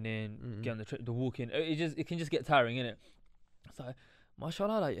tapping in, Mhm. getting the walking, it can just get tiring, innit? So,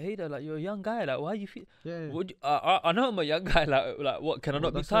 mashallah, like hey, there, like you're a young guy, like why you feel? Yeah. Would you, I know I'm a young guy, like what? Can I Well,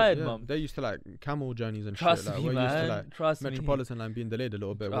 not be that's it, tired, yeah. mum? They're used to like camel journeys and Trust shit. Like, me, we're man. used to like Trust Metropolitan line being delayed a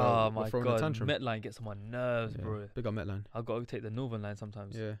little bit. me. We're, Oh we're my throwing a god, tantrum. Metline gets on my nerves, Yeah. bro. Big up Metline. I gotta take the Northern line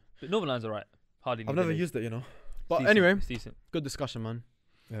sometimes. Yeah. But Northern line's alright. Hardly. I've need never delays. used it, But It's decent, anyway, it's decent. good discussion, man.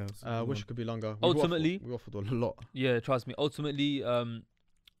 Yeah. Wish it could be longer. Ultimately- we offered a lot. Yeah, trust me. Ultimately,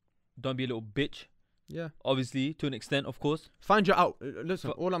 don't be a little bitch. Yeah. Obviously, to an extent, of course. Find your out.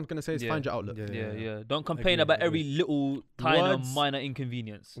 Listen, Fu- all I'm gonna say is Yeah. find your outlet. Yeah. Don't complain Agree, about agree. every little tiny Words- minor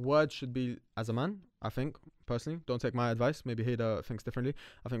inconvenience. Words should be, as a man, I think, personally, don't take my advice. Maybe Hader thinks differently.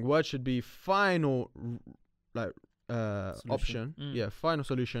 I think words should be final, option. Mm. Yeah, final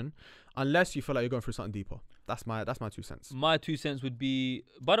solution, unless you feel like you're going through something deeper. That's my 2 cents. My 2 cents would be.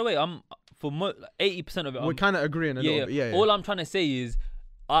 By the way, I'm for 80% of it. We're I'm, kind of agreeing a little bit. Yeah. All I'm trying to say is,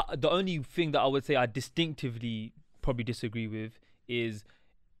 the only thing that I would say I distinctively probably disagree with is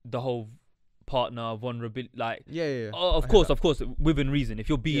the whole partner vulnerability. Like, Yeah. oh, I of hear course, within reason. If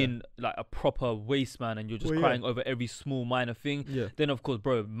you're being like a proper waste man and you're just Well, yeah. crying over every small minor thing, Yeah. then of course,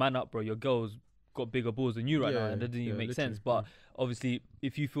 bro, man up, bro. Your girl's got bigger balls than you right now, and that doesn't even make sense. But obviously,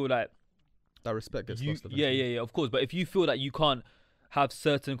 if you feel like that respect gets lost. yeah, eventually. of course. But if you feel like you can't have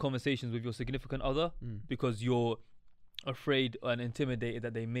certain conversations with your significant other Mm. because you're afraid and intimidated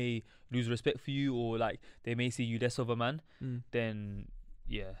that they may lose respect for you or like they may see you less of a man, Mm. then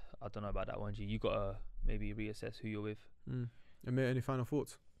yeah, I don't know about that one. G, you gotta maybe reassess who you're with. Mm. Amir, any final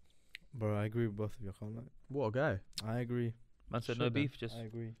thoughts? Bro, I agree with both of you. I can't lie. What a guy. I agree. Man said Shit, no man. beef, just I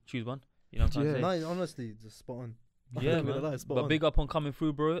agree. choose one. You know what I'm trying to No, honestly, just spot on. say? Yeah, I'm not gonna man. lie, spot But on. big up on coming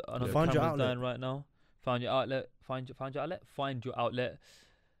through, bro. I know Yeah. the Find your camera's outlet. dying right now. Find your outlet. Find your outlet. Find your outlet.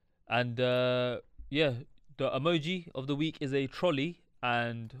 And yeah, the emoji of the week is a trolley.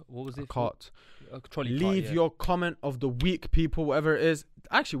 And what was A it? cart. A trolley. Leave cart, yeah. your comment of the week, people, whatever it is.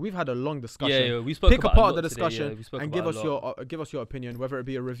 Actually, we've had a long discussion. Yeah, we spoke Pick a about part lot of the today, yeah, discussion we spoke and about give a us lot. give us your opinion, whether it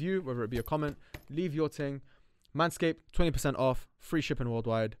be a review, whether it be a comment. Leave your thing. Manscaped, 20% off, free shipping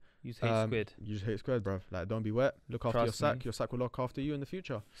worldwide. Use hate squid. You just hate squid, bruv. Like, don't be wet. Look after your Trust sack. me. Your sack will look after you in the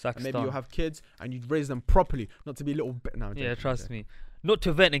future. Sack And maybe star. you'll have kids and you raise them properly, not to be little bit now. Yeah, trust me. Not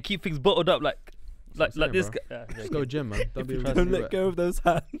to vent and keep things bottled up like That's what I'm this saying, guy. Yeah, Just go gym, man. Don't be Trust don't me. be Don't let wet. go of those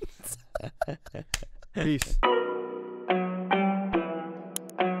hands. Peace.